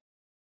 tournaments on it.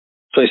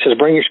 So he says,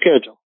 bring your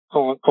schedule. I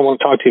want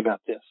to talk to you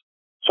about this.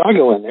 So I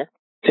go in there,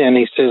 and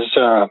he says,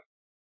 all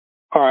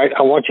right,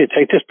 I want you to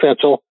take this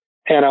pencil,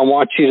 and I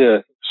want you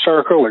to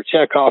circle or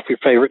check off your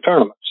favorite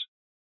tournaments.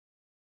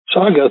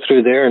 So I go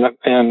through there, and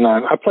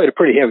I played a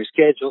pretty heavy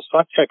schedule, so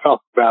I check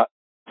off about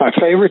my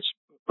favorites,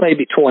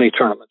 maybe 20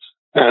 tournaments,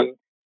 and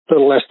a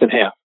little less than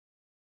half.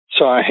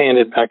 So I hand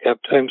it back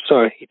up to him.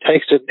 So he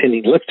takes it, and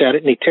he looks at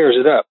it, and he tears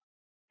it up.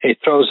 He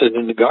throws it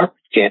in the garbage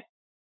can.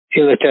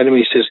 He looked at him,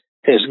 he says,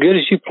 as good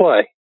as you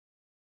play,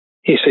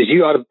 he says,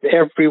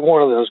 every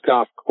one of those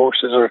golf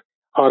courses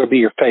ought to be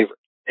your favorite.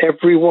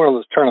 Every one of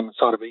those tournaments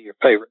ought to be your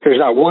favorite. There's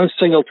not one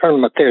single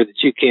tournament there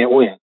that you can't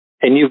win.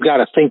 And you've got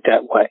to think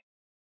that way.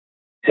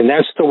 And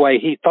that's the way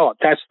he thought.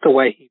 That's the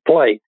way he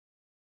played.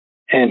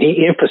 And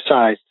he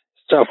emphasized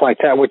stuff like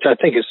that, which I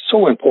think is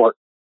so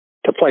important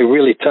to play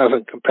really tough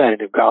and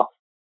competitive golf.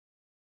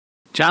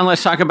 John,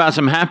 let's talk about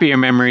some happier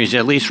memories,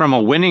 at least from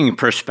a winning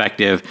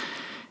perspective.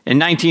 In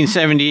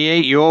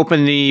 1978, you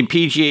opened the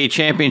PGA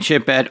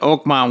Championship at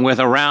Oakmont with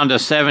a round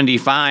of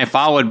 75,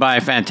 followed by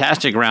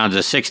fantastic rounds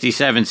of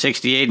 67,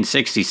 68, and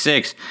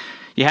 66.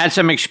 You had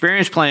some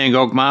experience playing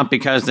Oakmont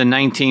because the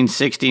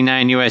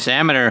 1969 U.S.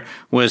 Amateur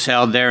was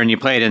held there, and you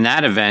played in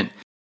that event.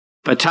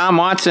 But Tom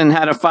Watson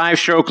had a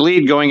 5-stroke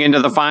lead going into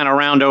the final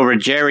round over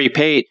Jerry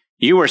Pate.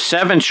 You were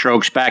 7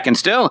 strokes back, and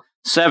still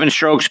 7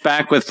 strokes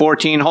back with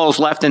 14 holes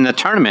left in the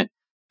tournament.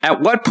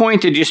 At what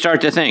point did you start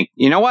to think,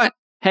 you know what?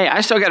 Hey,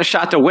 I still got a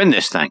shot to win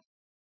this thing?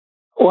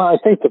 Well, I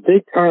think the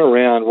big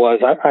turnaround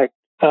was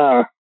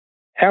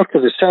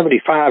after the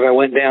 75, I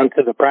went down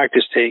to the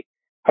practice tee.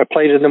 I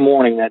played in the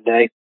morning that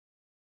day,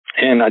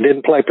 and I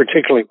didn't play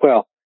particularly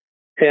well.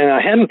 And I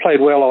hadn't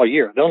played well all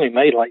year. I'd only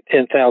made like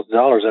 $10,000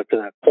 up to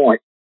that point.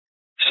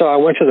 So I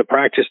went to the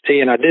practice tee,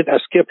 and I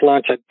skipped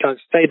lunch. I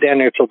stayed down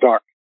there till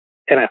dark.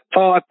 And I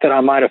thought that I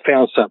might have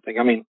found something.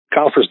 I mean,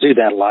 golfers do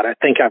that a lot. I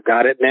think I've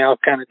got it now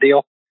kind of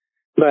deal.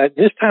 But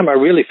this time I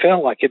really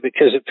felt like it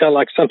because it felt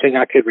like something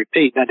I could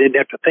repeat, and I didn't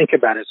have to think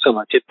about it so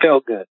much. It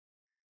felt good.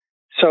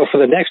 So for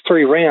the next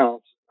 3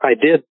 rounds, I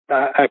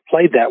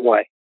played that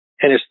way.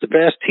 And it's the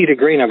best tee to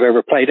green I've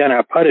ever played, and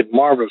I putted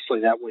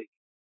marvelously that week.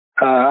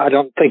 I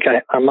don't think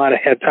I might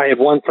have I had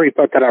 1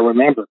 3-putt that I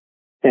remember,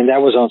 and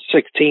that was on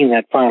 16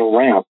 that final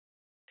round.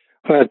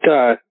 But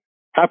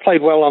I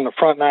played well on the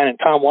front 9, and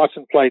Tom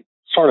Watson played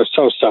sort of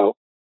so-so,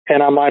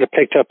 and I might have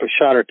picked up a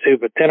shot or 2,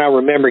 but then I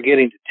remember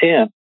getting to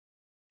 10.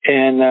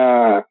 And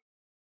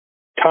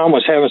Tom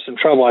was having some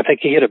trouble. I think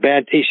he hit a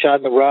bad tee shot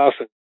in the rough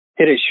and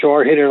hit it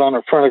short, hit it on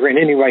the front of the green.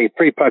 Anyway,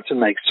 he 3-putts and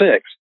makes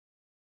 6.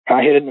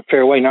 I hit it in the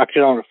fairway, knocked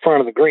it on the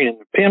front of the green, and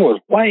the pin was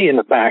way in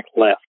the back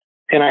left.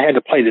 And I had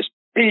to play this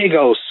big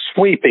old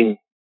sweeping,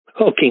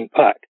 hooking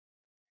putt.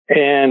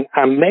 And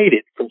I made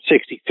it from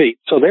 60 feet.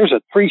 So there's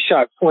a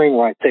 3-shot swing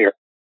right there.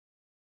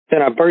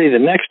 Then I birdied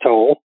the next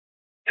hole,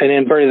 and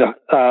then birdied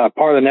the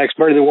par of the next,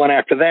 birdied the one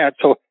after that.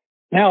 So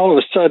now all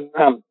of a sudden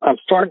I'm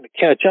starting to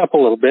catch up a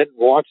little bit.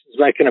 Watson's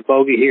making a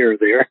bogey here or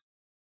there.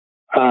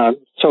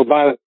 So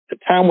the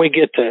time we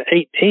get to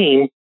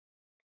 18,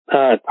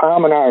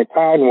 Tom and I are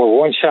tied, and we're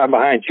one shot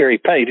behind Jerry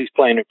Pate, who's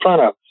playing in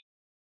front of us.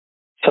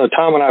 So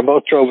Tom and I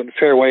both drove in the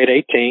fairway at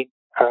 18.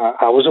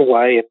 I was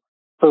away, and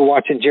we were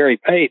watching Jerry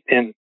Pate,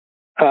 and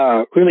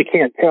really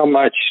can't tell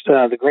much.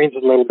 The green's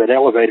a little bit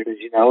elevated, as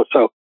you know,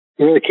 so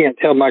you really can't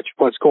tell much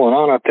what's going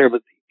on up there.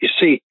 But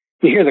you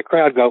hear the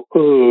crowd go,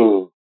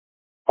 ooh,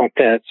 like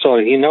that. So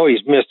you know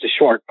he's missed a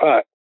short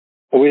putt.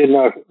 But we didn't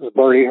know if it was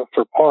birdie or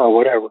for par or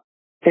whatever.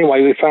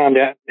 Anyway, we found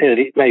out that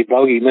he made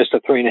bogey, missed a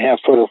 3.5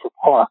 footer for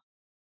par.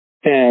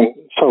 And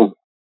so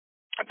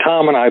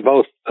Tom and I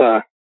both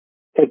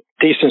hit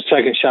decent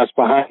second shots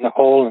behind the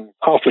hole and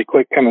awfully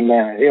quick coming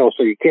down the hill,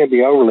 so you can't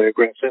be overly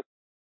aggressive.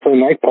 So we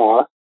make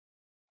par,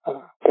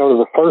 go to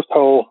the first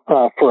hole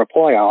for a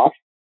playoff,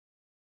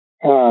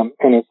 and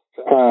it's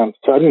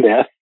sudden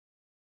death.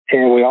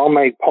 And we all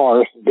make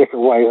pars in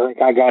different ways. I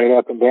think I got it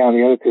up and down.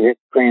 The other two hit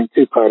grand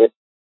two putted.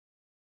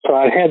 So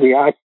I had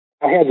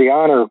the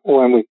honor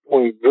when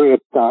we drew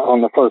it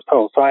on the first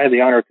hole. So I had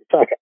the honor at the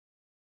second.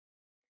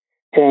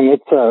 And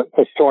it's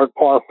a short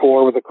par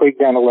 4 with a creek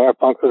down the left,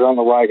 bunkers on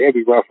the right,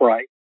 heavy rough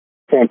right,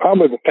 and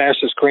probably the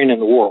fastest green in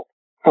the world,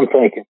 I'm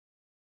thinking,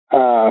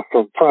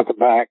 from front to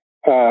back,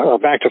 or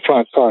back to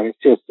front, sorry.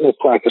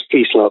 It's like a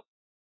ski slope.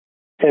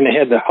 And they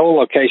had the hole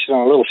location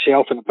on a little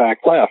shelf in the back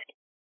left.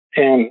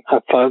 And I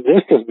thought,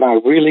 this is my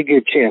really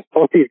good chance.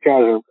 Both these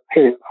guys are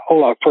hitting a whole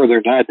lot further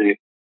than I do.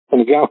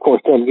 And the golf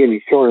course doesn't get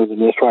any shorter than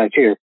this right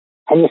here.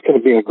 I'm just going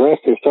to be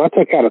aggressive. So I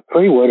took out a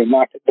 3-wood and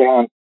knocked it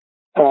down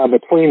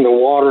between the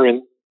water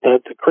and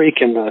the creek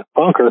and the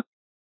bunker.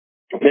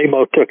 They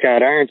both took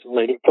out irons and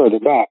laid it further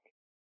back.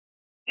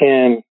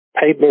 And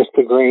Pate missed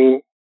the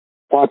green.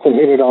 Watson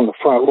hit it on the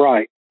front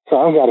right. So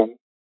I've got an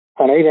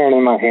 8-iron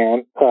in my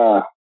hand,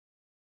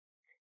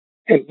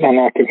 and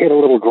I can hit a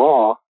little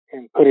draw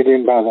and put it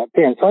in by that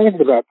pin. So I hit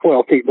it about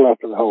 12 feet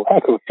left of the hole.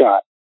 Heck of a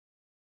shot.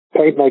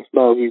 Pate makes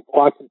bogey.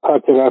 Watson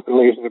puts it up and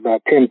leaves it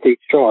about 10 feet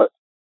short.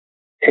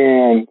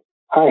 And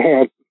I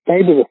had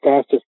maybe the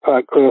fastest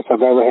putt, Chris,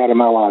 I've ever had in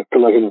my life to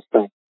look at this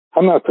thing.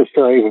 I'm not for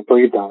sure I even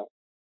breathed on it.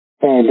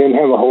 And didn't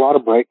have a whole lot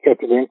of break,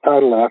 kept it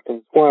inside left.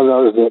 And it's one of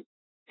those that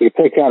you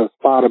pick out a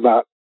spot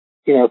about,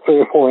 3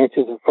 or 4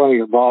 inches in front of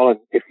your ball. And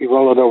if you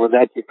roll it over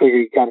that, you figure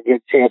you got a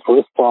good chance. Well,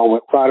 this ball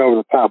went right over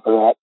the top of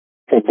that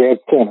to dead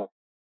center.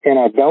 And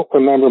I don't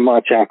remember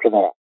much after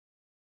that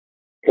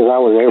because I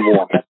was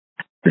airborne.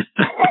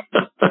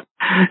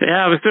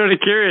 Yeah, I was sort of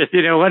curious.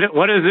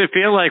 What does it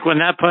feel like when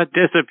that putt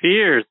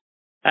disappears?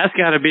 That's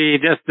got to be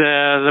just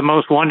the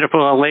most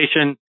wonderful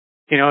elation,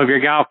 of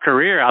your golf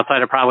career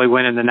outside of probably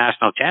winning the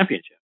national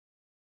championship.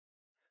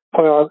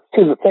 Well,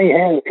 see, the thing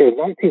is, in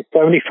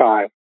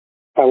 1975,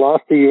 I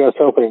lost the U.S.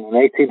 Open in an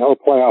 18-hole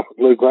playoff with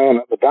Lou Graham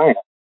at Medina.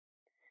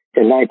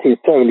 In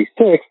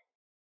 1976,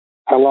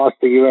 I lost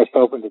the U.S.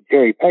 Open to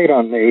Jerry Pate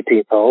on the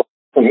 18th hole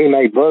when he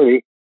made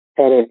birdie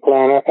at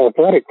Atlanta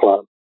Athletic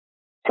Club.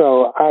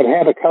 So I'd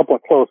had a couple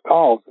of close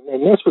calls,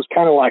 and this was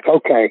kind of like,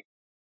 okay,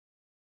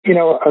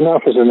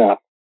 enough is enough.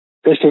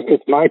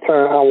 It's my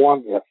turn. I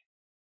want this.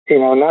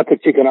 Not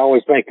that you can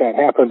always make that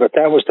happen, but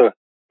that was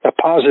the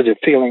positive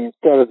feeling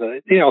instead of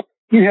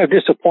you have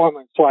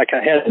disappointments like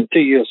I had in 2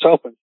 U.S.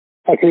 Opens.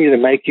 I can either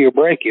make you or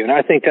break you. And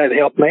I think that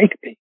helped make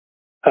me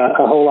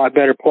a whole lot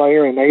better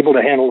player and able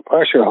to handle the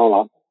pressure a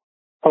whole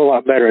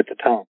lot better at the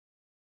time.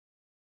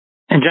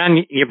 And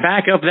John, you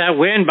back up that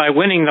win by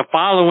winning the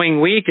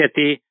following week at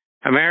the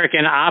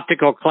American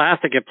Optical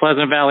Classic at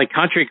Pleasant Valley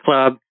Country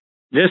Club,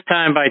 this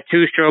time by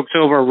 2 strokes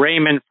over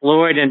Raymond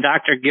Floyd and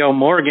Dr. Gil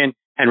Morgan.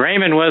 And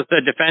Raymond was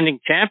the defending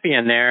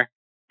champion there.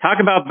 Talk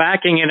about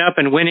backing it up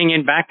and winning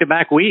in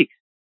back-to-back weeks.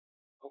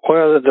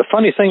 Well, the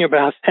funny thing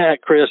about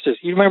that, Chris, is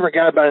you remember a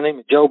guy by the name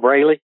of Joe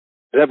Braley?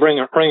 Does that ring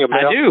a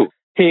bell? I do.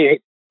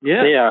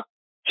 Yeah.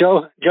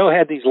 Joe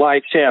had these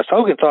light shafts.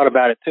 Hogan thought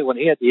about it too when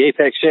he had the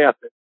Apex shaft.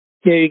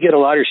 You get a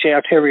lighter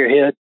shaft, heavier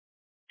head.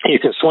 You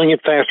can swing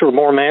it faster with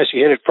more mass.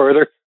 You hit it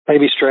further,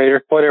 maybe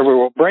straighter, whatever.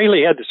 Well,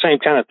 Braley had the same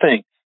kind of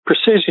thing.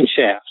 Precision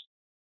shafts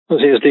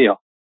was his deal.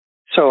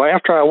 So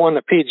after I won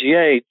the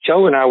PGA,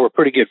 Joe and I were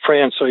pretty good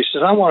friends. So he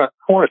says, I want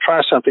to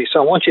try something. So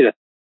I want you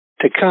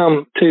to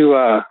come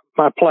to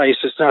my place.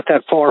 It's not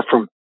that far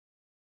from,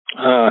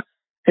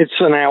 it's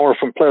an hour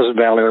from Pleasant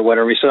Valley or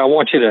whatever. He said, I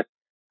want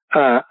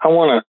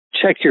to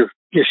check your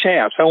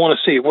shafts. I want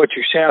to see what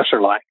your shafts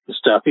are like and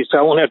stuff. He said,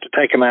 I won't have to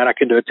take them out. I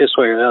can do it this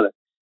way or the other.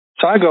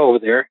 So I go over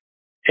there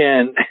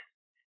and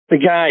the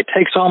guy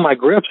takes all my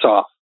grips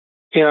off,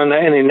 and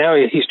now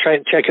he's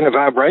checking the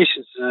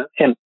vibrations.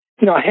 And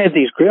I had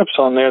these grips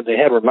on there. They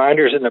had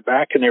reminders in the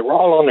back and they were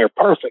all on there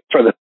perfect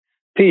for the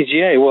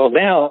PGA. Well,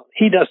 now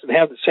he doesn't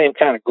have the same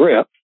kind of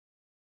grip.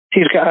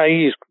 He's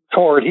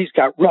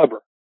got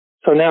rubber.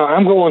 So now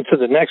I'm going to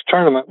the next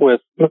tournament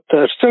with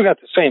still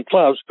got the same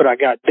clubs, but I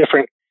got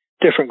different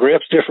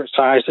grips, different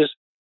sizes,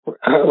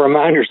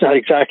 reminders not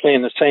exactly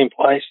in the same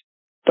place,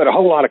 but a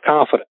whole lot of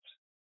confidence.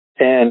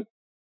 And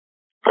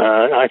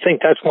I think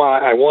that's why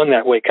I won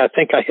that week. I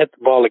think I hit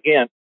the ball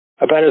again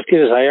about as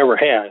good as I ever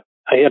had.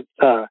 I hit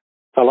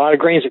a lot of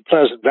greens at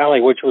Pleasant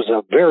Valley, which was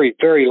a very,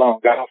 very long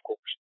golf course,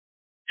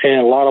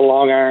 and a lot of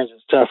long irons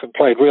and stuff, and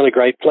played really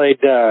great. Played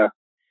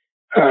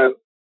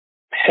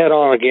head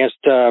on against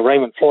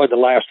Raymond Floyd the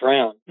last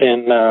round,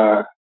 and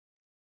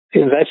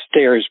that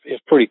stair is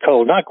pretty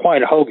cold. Not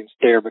quite a Hogan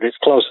stair, but it's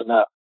close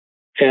enough.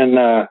 And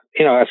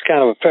that's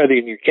kind of a feather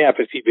in your cap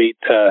if you beat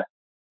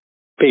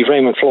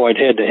Raymond Floyd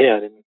head to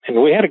head.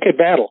 And we had a good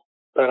battle,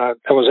 but I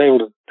was able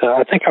to.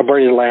 I think I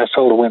birdied the last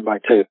hole to win by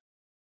 2.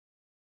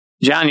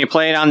 John, you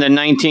played on the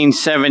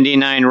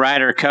 1979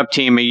 Ryder Cup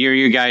team, a year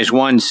you guys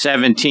won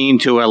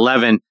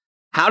 17-11.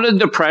 How did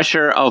the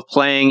pressure of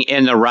playing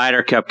in the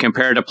Ryder Cup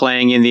compare to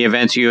playing in the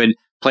events you had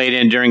played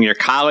in during your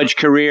college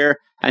career,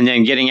 and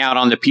then getting out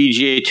on the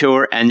PGA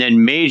Tour, and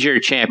then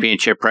major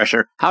championship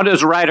pressure? How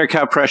does Ryder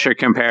Cup pressure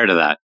compare to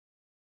that?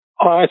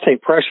 Oh, I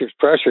think pressure's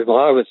pressure. A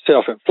lot of it's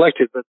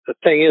self-inflicted, but the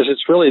thing is,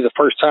 it's really the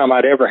first time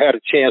I'd ever had a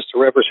chance to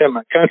represent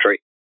my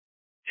country.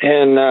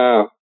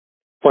 And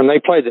when they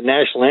played the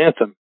national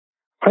anthem,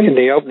 in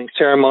the opening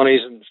ceremonies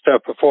and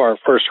stuff before our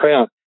first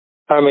round,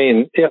 I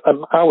mean,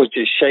 I was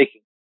just shaking,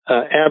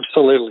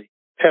 absolutely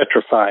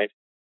petrified.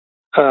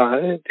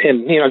 And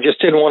just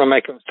didn't want to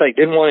make a mistake,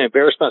 didn't want to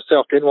embarrass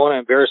myself, didn't want to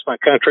embarrass my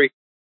country.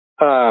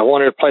 I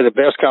wanted to play the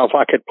best golf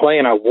I could play,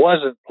 and I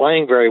wasn't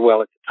playing very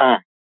well at the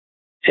time.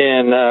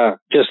 And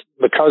just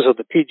because of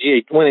the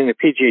winning the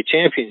PGA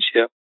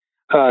Championship,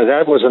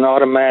 that was an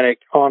automatic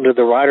onto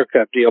the Ryder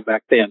Cup deal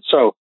back then.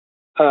 So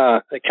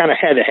they kind of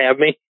had to have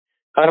me.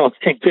 I don't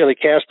think Billy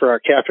Casper, our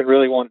captain,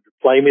 really wanted to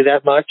play me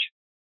that much.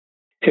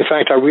 In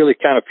fact, I really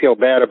kind of feel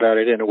bad about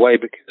it in a way,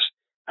 because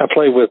I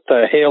played with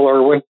Hale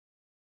Irwin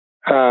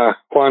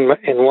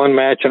in one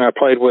match, and I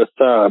played with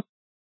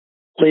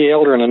Lee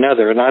Elder in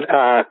another. And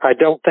I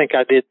don't think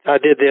I did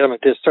them a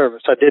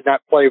disservice. I did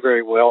not play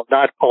very well,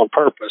 not on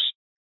purpose,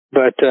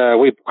 but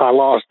we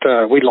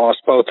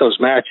lost both those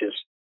matches.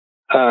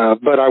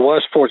 But I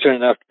was fortunate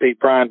enough to beat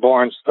Brian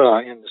Barnes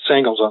in the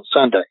singles on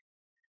Sunday.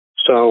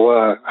 So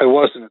it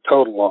wasn't a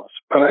total loss,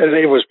 but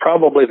it was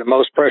probably the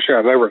most pressure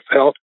I've ever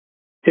felt.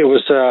 It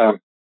was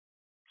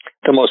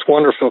the most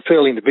wonderful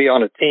feeling to be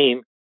on a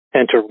team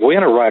and to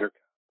win a Ryder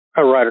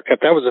Cup.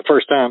 That was the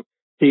first time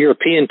the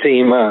European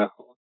team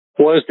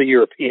was the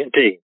European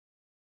team.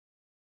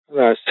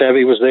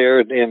 Savvy was there,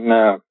 and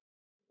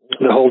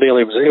the whole deal.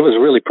 It was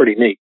really pretty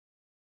neat.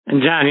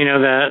 And John,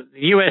 the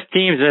U.S.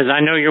 teams, as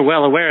I know you're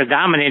well aware,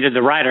 dominated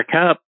the Ryder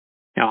Cup,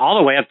 all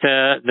the way up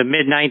to the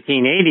mid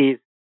 1980s.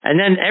 And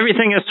then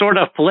everything has sort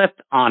of flipped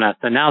on us.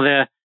 And now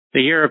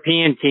the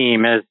European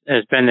team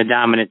has been the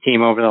dominant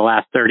team over the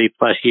last 30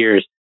 plus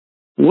years.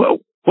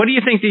 What do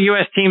you think the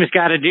U.S. team has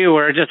got to do?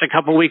 We're just a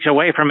couple weeks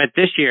away from it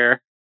this year.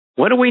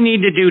 What do we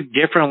need to do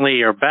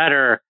differently or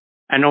better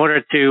in order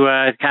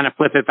to kind of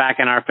flip it back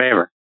in our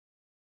favor?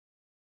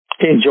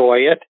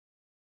 Enjoy it.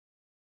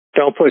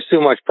 Don't put too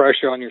much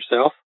pressure on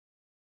yourself.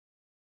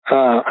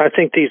 I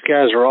think these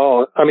guys are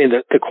all,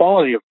 the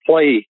quality of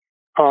play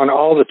on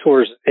all the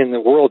tours in the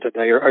world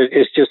today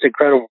is just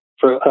incredible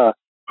for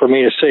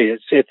me to see.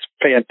 It's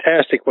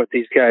fantastic what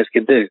these guys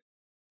can do,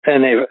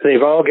 and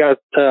they've all got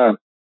the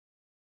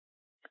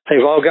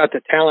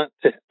talent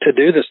to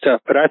do this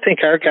stuff. But I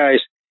think our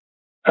guys,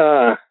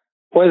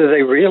 whether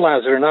they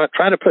realize it or not,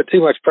 try to put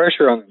too much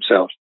pressure on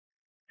themselves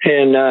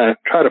and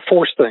try to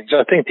force things.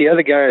 I think the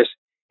other guys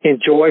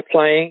enjoy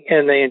playing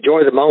and they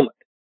enjoy the moment.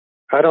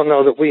 I don't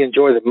know that we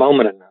enjoy the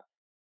moment enough.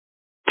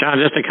 John,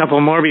 just a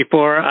couple more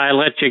before I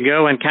let you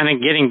go, and kind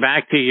of getting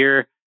back to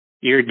your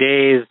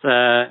days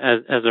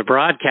as a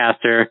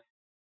broadcaster.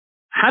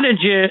 How did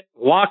you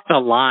walk the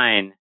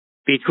line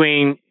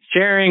between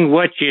sharing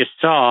what you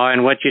saw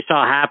and what you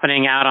saw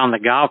happening out on the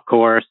golf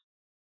course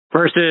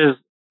versus,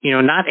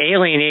 not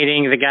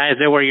alienating the guys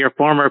that were your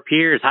former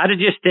peers? How did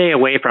you stay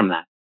away from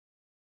that?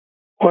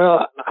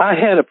 Well, I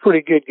had a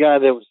pretty good guy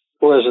that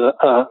was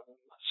a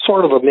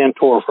sort of a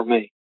mentor for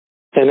me,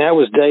 and that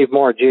was Dave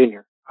Moore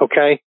Jr.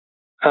 Okay.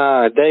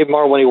 Dave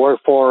Moore, when he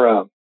worked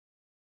for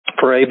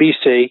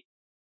ABC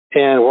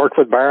and worked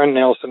with Byron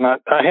Nelson,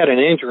 I had an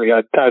injury.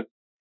 I'd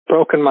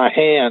broken my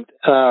hand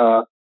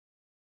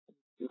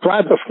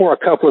right before a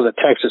couple of the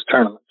Texas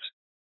tournaments.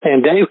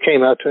 And Dave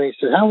came up to me and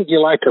said, "How would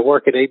you like to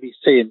work at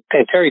ABC?" And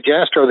Terry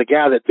Jastrow, the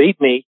guy that beat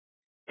me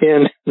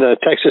in the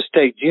Texas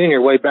State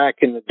Junior way back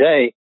in the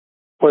day,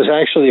 was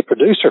actually a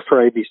producer for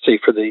ABC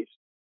for these.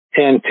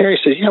 And Terry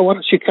says, "Why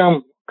don't you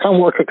come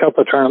work a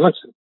couple of tournaments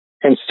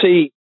and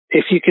see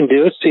if you can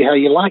do it, see how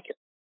you like it."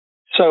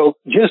 So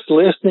just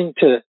listening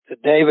to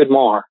David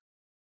Moore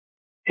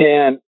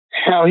and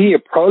how he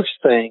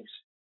approached things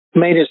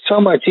made it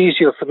so much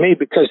easier for me,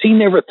 because he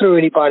never threw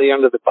anybody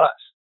under the bus.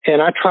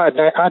 And I tried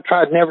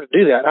never to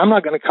do that. I'm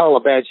not going to call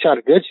a bad shot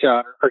a good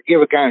shot or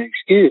give a guy an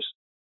excuse,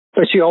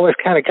 but you always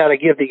kind of got to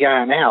give the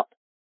guy an out.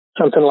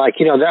 Something like,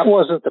 that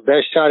wasn't the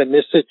best shot in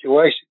this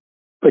situation,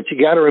 but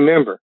you got to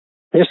remember,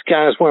 this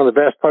guy is one of the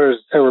best players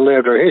that's ever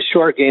lived, or his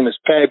short game is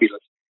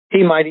fabulous.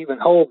 He might even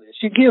hold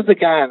this. You give the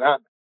guy an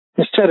out.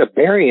 Instead of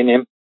burying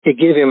him, you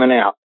give him an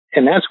out.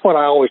 And that's what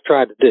I always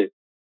tried to do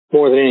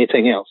more than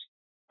anything else.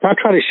 Not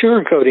try to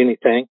sugarcoat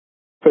anything,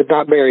 but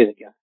not bury the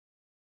guy.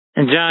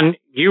 And John,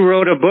 you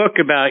wrote a book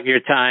about your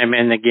time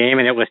in the game,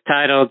 and it was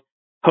titled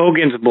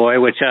Hogan's Boy,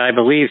 which I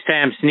believe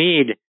Sam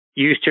Snead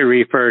used to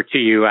refer to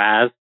you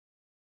as.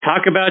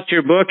 Talk about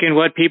your book and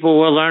what people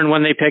will learn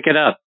when they pick it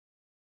up.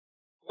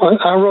 Well,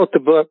 I wrote the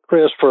book,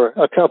 Chris, for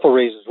a couple of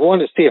reasons. One,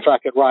 to see if I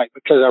could write,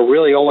 because I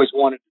really always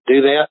wanted to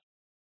do that,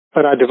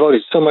 but I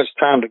devoted so much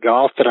time to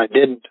golf that I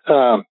didn't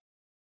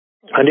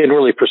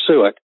really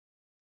pursue it.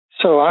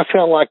 So I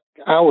felt like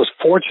I was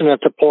fortunate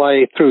to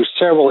play through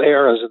several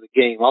eras of the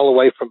game, all the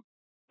way from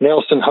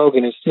Nelson,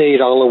 Hogan, and Snead,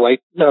 all the way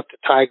up to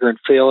Tiger and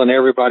Phil and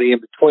everybody in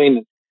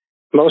between.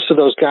 Most of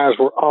those guys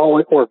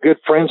were good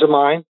friends of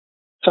mine.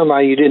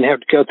 Somebody you didn't have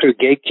to go through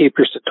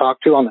gatekeepers to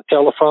talk to on the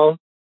telephone.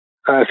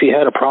 If you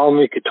had a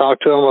problem, you could talk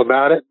to them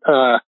about it.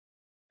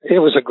 It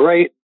was a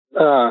great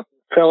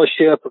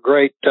fellowship, a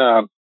great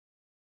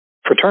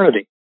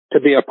fraternity to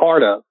be a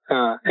part of.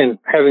 And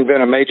having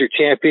been a major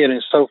champion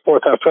and so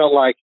forth, I felt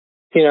like,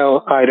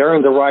 I'd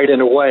earned the right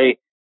in a way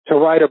to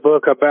write a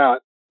book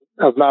about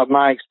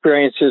my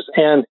experiences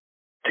and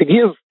to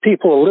give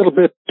people a little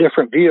bit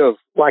different view of,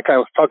 like I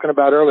was talking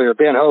about earlier,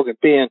 Ben Hogan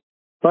being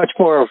much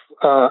more of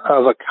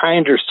a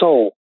kinder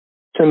soul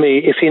to me.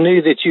 If he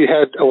knew that you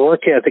had a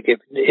work ethic,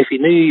 if he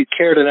knew you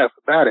cared enough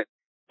about it.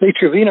 Lee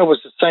Trevino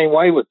was the same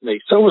way with me.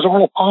 So was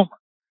Arnold Palmer.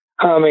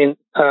 I mean,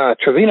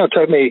 Trevino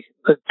taught me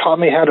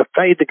how to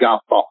fade the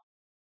golf ball.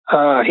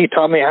 He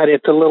taught me how to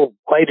hit the little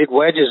bladed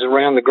wedges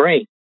around the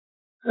green.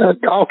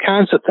 All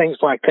kinds of things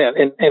like that.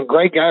 And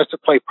great guys to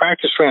play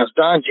practice rounds.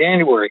 Don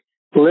January,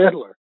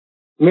 Littler,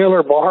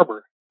 Miller,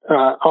 Barber,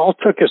 all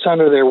took us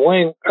under their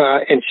wing,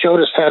 and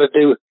showed us how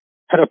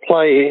to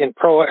play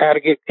how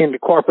to get into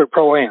corporate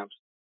pro-ams,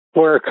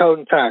 wear a coat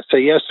and tie, say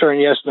yes sir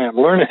and yes ma'am,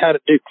 learning how to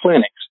do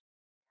clinics.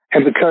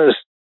 And because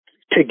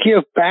to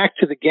give back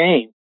to the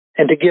game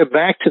and to give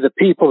back to the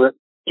people that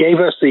gave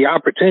us the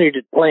opportunity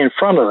to play in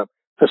front of them,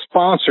 the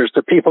sponsors,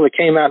 the people that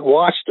came out and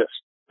watched us,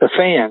 the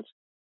fans,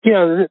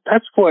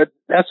 that's what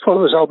it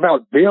was all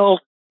about. Build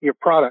your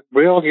product,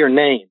 build your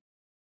name.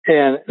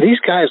 And these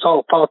guys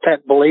all thought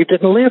that, believed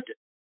it, and lived it.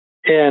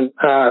 And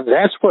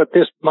that's what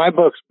my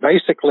book's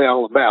basically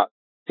all about.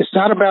 It's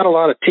not about a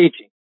lot of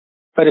teaching,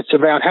 but it's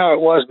about how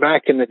it was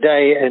back in the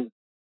day, and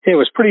it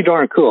was pretty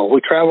darn cool.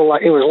 We traveled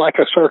it was like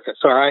a circus,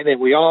 all right? And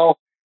we all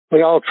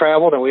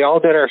traveled and we all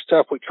did our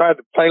stuff. We tried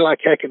to play like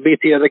heck and beat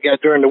the other guy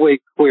during the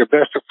week. We were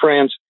best of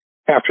friends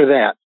after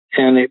that.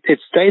 And it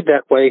stayed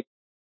that way.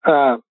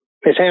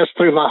 It has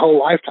through my whole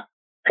lifetime.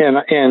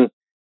 And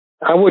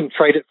I wouldn't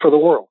trade it for the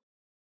world.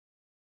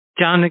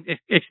 John,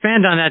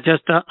 expand on that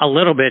just a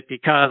little bit,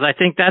 because I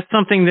think that's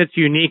something that's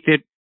unique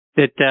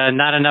that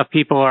not enough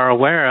people are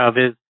aware of,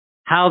 is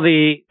how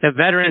the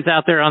veterans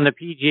out there on the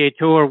PGA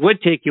Tour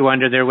would take you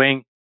under their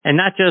wing, and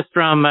not just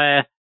from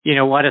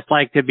what it's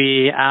like to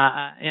be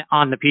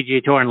on the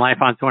PGA Tour and life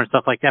on tour and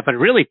stuff like that, but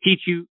really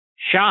teach you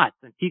shots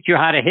and teach you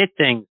how to hit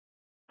things.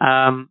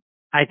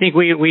 I think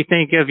we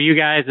think of you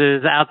guys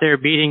as out there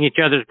beating each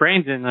other's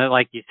brains in,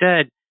 like you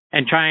said,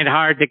 and trying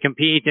hard to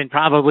compete and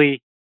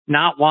probably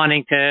not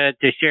wanting to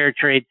share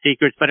trade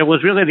secrets, but it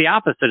was really the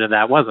opposite of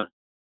that, wasn't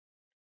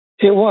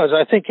it? It was.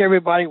 I think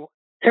everybody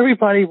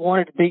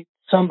wanted to beat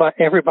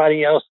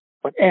everybody else,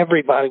 but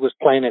everybody was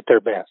playing at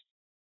their best.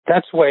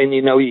 That's when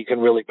you can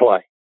really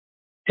play.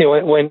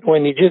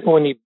 When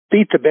you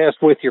beat the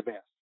best with your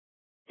best,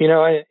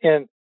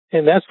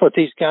 and that's what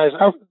these guys.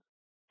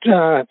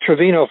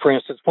 Trevino, for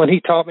instance, when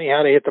he taught me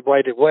how to hit the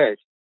bladed wedge,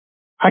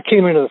 I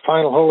came into the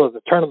final hole of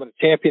the Tournament of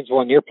Champions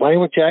one year playing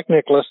with Jack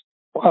Nicklaus,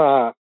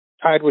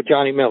 tied with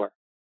Johnny Miller,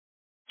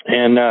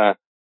 and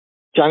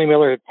Johnny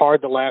Miller had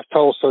parred the last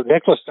hole, so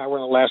Nicklaus and I were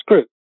in the last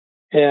group.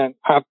 And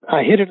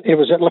I hit it. It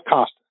was at La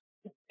Costa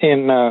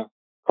in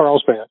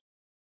Carlsbad.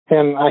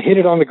 And I hit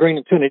it on the green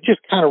and two, and it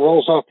just kind of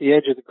rolls off the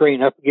edge of the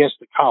green up against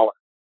the collar.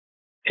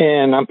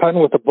 And I'm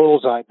putting with a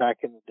bullseye back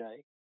in the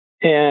day.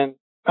 And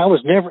I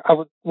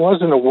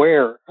wasn't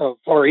aware of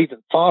or even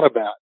thought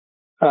about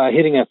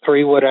hitting a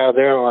 3-wood out of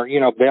there or,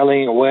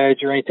 bellying a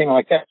wedge or anything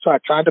like that. So I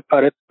tried to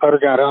putt it. The putter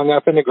got hung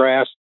up in the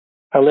grass.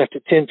 I left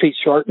it 10 feet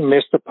short and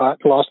missed the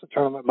putt, lost the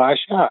tournament by a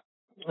shot.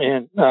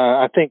 And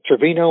I think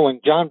Trevino and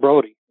John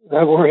Brody,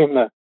 they were in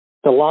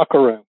the locker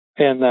room,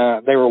 and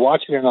they were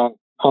watching it on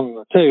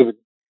the tube.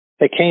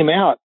 They came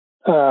out,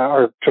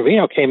 or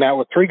Trevino came out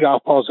with 3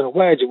 golf balls and a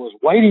wedge and was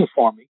waiting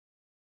for me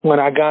when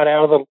I got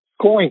out of the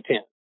scoring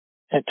tent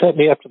and took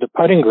me up to the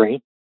putting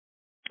green.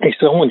 He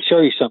said, I want to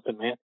show you something,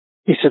 man.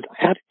 He said,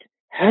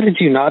 how did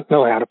you not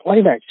know how to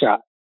play that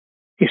shot?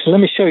 He said, let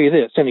me show you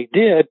this. And he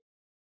did.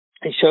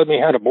 He showed me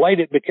how to blade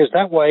it, because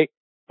that way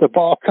the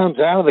ball comes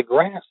out of the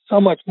grass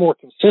so much more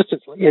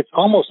consistently. It's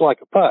almost like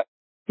a putt.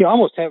 You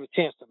almost have a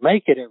chance to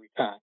make it every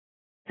time.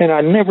 And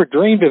I never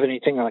dreamed of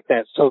anything like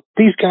that. So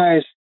these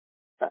guys,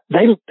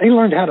 they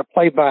learned how to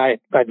play by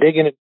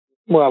digging it.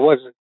 Well,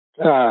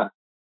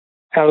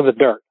 out of the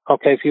dirt.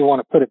 Okay. If you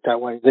want to put it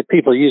that way, the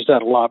people use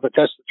that a lot, but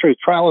that's the truth.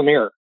 Trial and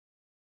error.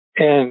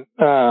 And,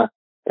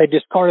 they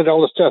discarded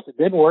all the stuff that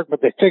didn't work, but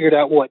they figured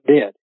out what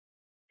did.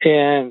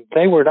 And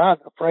they were not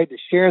afraid to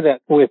share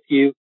that with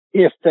you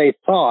if they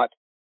thought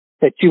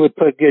that you would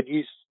put it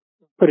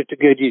to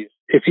good use,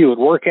 if you would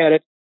work at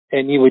it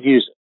and you would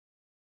use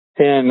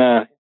it.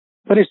 And,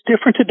 but it's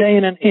different today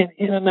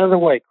in another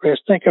way, Chris.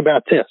 Think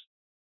about this.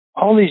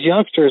 All these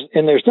youngsters,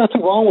 and there's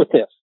nothing wrong with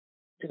this.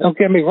 Don't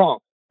get me wrong.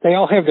 They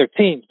all have their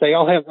teams. They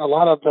all have a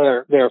lot of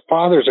their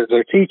fathers or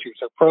their teachers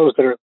or pros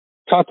that are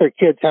taught their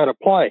kids how to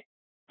play.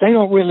 They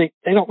don't really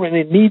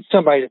need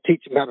somebody to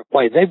teach them how to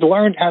play. They've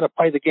learned how to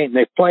play the game.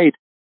 They've played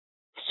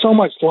so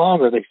much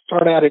longer. They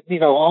start out at,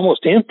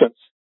 almost infants.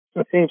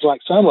 It seems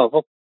like some of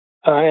them.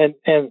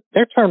 And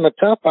they're tournament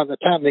tough by the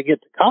time they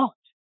get to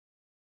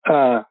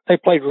college. They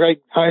played great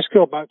in high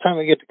school. By the time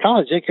they get to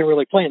college, they can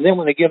really play. And then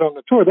when they get on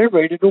the tour, they're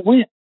ready to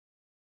win.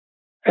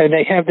 And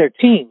they have their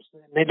teams.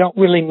 They don't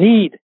really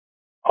need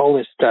all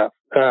this stuff.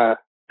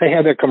 They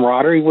have their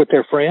camaraderie with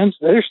their friends.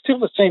 There's still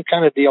the same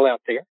kind of deal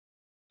out there.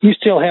 You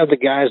still have the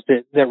guys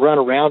that run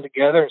around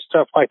together and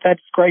stuff like that.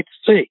 It's great to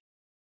see.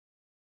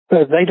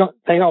 But I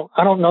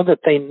don't know that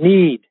they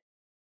need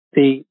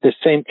the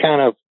same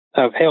kind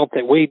of help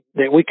that we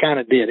kind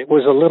of did. It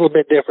was a little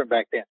bit different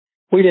back then.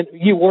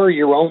 You were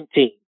your own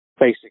team,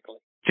 basically.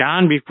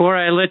 John, before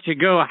I let you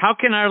go, how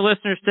can our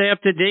listeners stay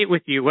up to date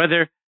with you,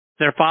 whether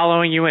they're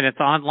following you and it's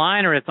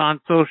online or it's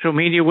on social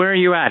media? Where are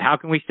you at? How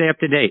can we stay up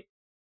to date?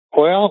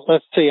 Well,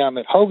 let's see. I'm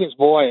at Hogan's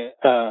Boy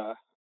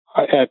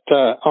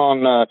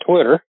on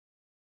Twitter,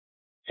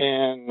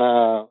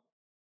 and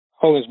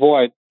Hogan's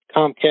Boy at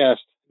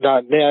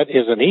Comcast.net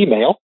is an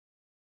email,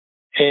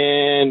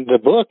 and the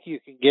book you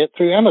can get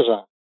through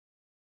Amazon.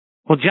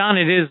 Well, John,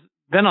 it has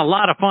been a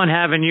lot of fun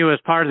having you as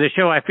part of the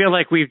show. I feel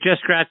like we've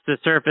just scratched the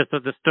surface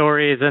of the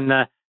stories and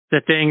the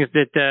things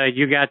that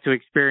you got to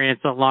experience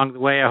along the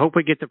way. I hope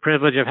we get the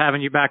privilege of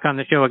having you back on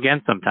the show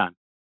again sometime.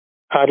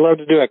 I'd love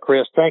to do it,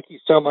 Chris. Thank you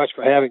so much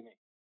for having me.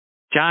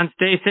 John,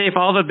 stay safe.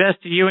 All the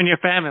best to you and your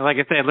family. Like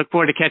I said, look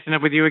forward to catching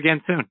up with you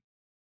again soon.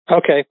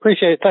 Okay.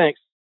 Appreciate it. Thanks.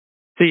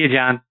 See you,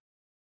 John.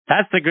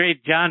 That's the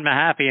great John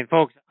Mahaffey. And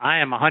folks, I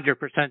am 100%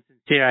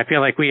 sincere. I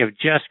feel like we have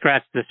just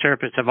scratched the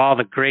surface of all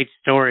the great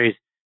stories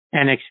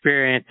and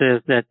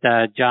experiences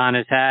that John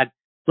has had.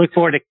 Look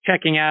forward to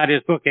checking out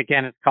his book.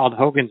 Again, it's called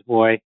Hogan's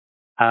Boy.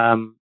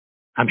 I'm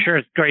sure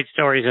it's great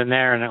stories in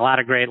there and a lot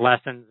of great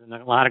lessons and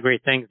a lot of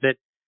great things that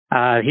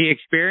he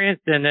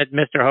experienced and that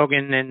Mr.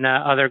 Hogan and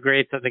other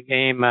greats of the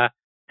game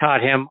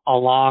taught him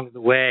along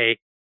the way.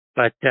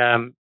 But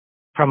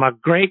from a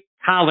great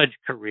college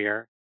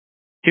career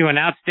to an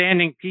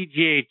outstanding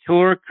PGA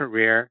Tour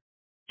career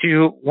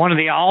to one of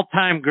the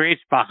all-time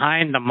greats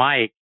behind the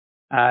mic,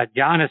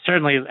 John has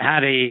certainly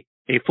had a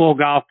full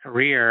golf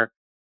career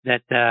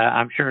that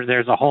I'm sure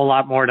there's a whole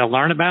lot more to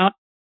learn about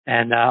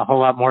and a whole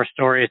lot more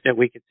stories that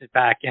we could sit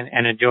back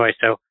and enjoy.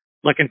 So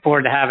looking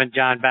forward to having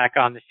John back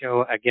on the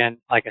show again,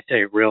 like I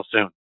say, real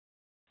soon.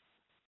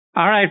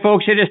 All right,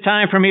 folks, it is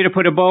time for me to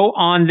put a bow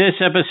on this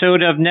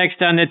episode of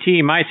Next on the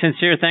Tee. My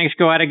sincere thanks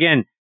go out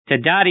again to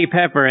Dottie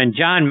Pepper and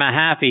John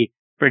Mahaffey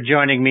for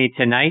joining me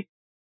tonight.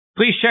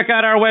 Please check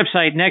out our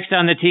website,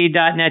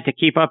 nextonthetee.net, to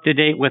keep up to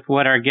date with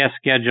what our guest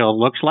schedule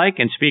looks like.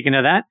 And speaking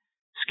of that,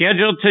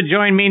 scheduled to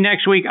join me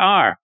next week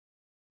are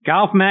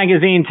Golf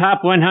Magazine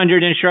Top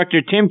 100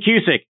 instructor Tim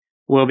Cusick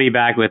will be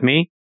back with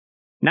me.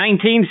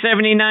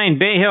 1979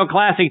 Bay Hill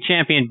Classic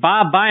champion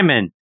Bob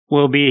Byman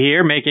will be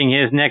here making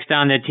his Next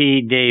on the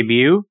Tee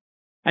debut.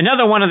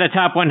 Another one of the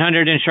Top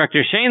 100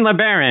 instructors, Shane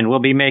LeBaron, will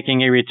be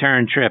making a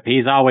return trip.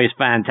 He's always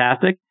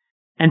fantastic.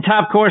 And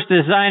top course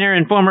designer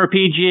and former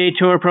PGA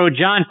Tour pro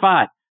John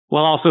Fott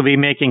will also be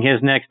making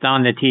his Next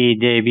on the Tee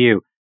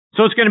debut.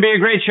 So it's going to be a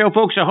great show,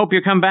 folks. I hope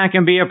you come back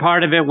and be a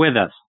part of it with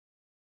us.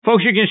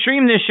 Folks, you can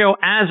stream this show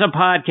as a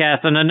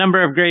podcast on a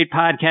number of great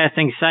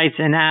podcasting sites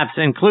and apps,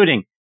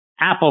 including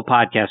Apple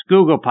Podcasts,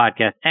 Google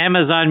Podcasts,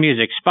 Amazon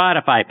Music,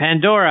 Spotify,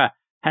 Pandora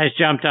has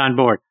jumped on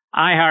board,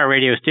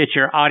 iHeartRadio,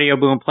 Stitcher, Audio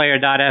Boom,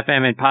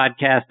 Player.fm, and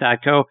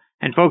Podcast.co.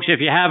 And folks, if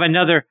you have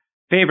another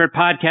favorite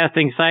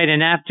podcasting site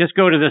and app, just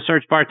go to the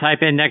search bar, type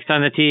in Next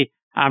on the Tee.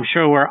 I'm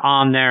sure we're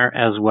on there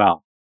as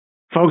well.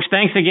 Folks,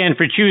 thanks again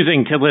for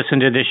choosing to listen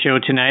to this show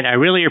tonight. I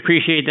really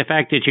appreciate the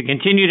fact that you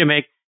continue to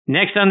make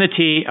Next on the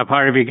Tee a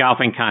part of your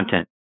golfing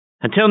content.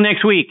 Until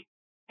next week,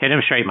 hit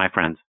 'em straight, my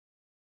friends.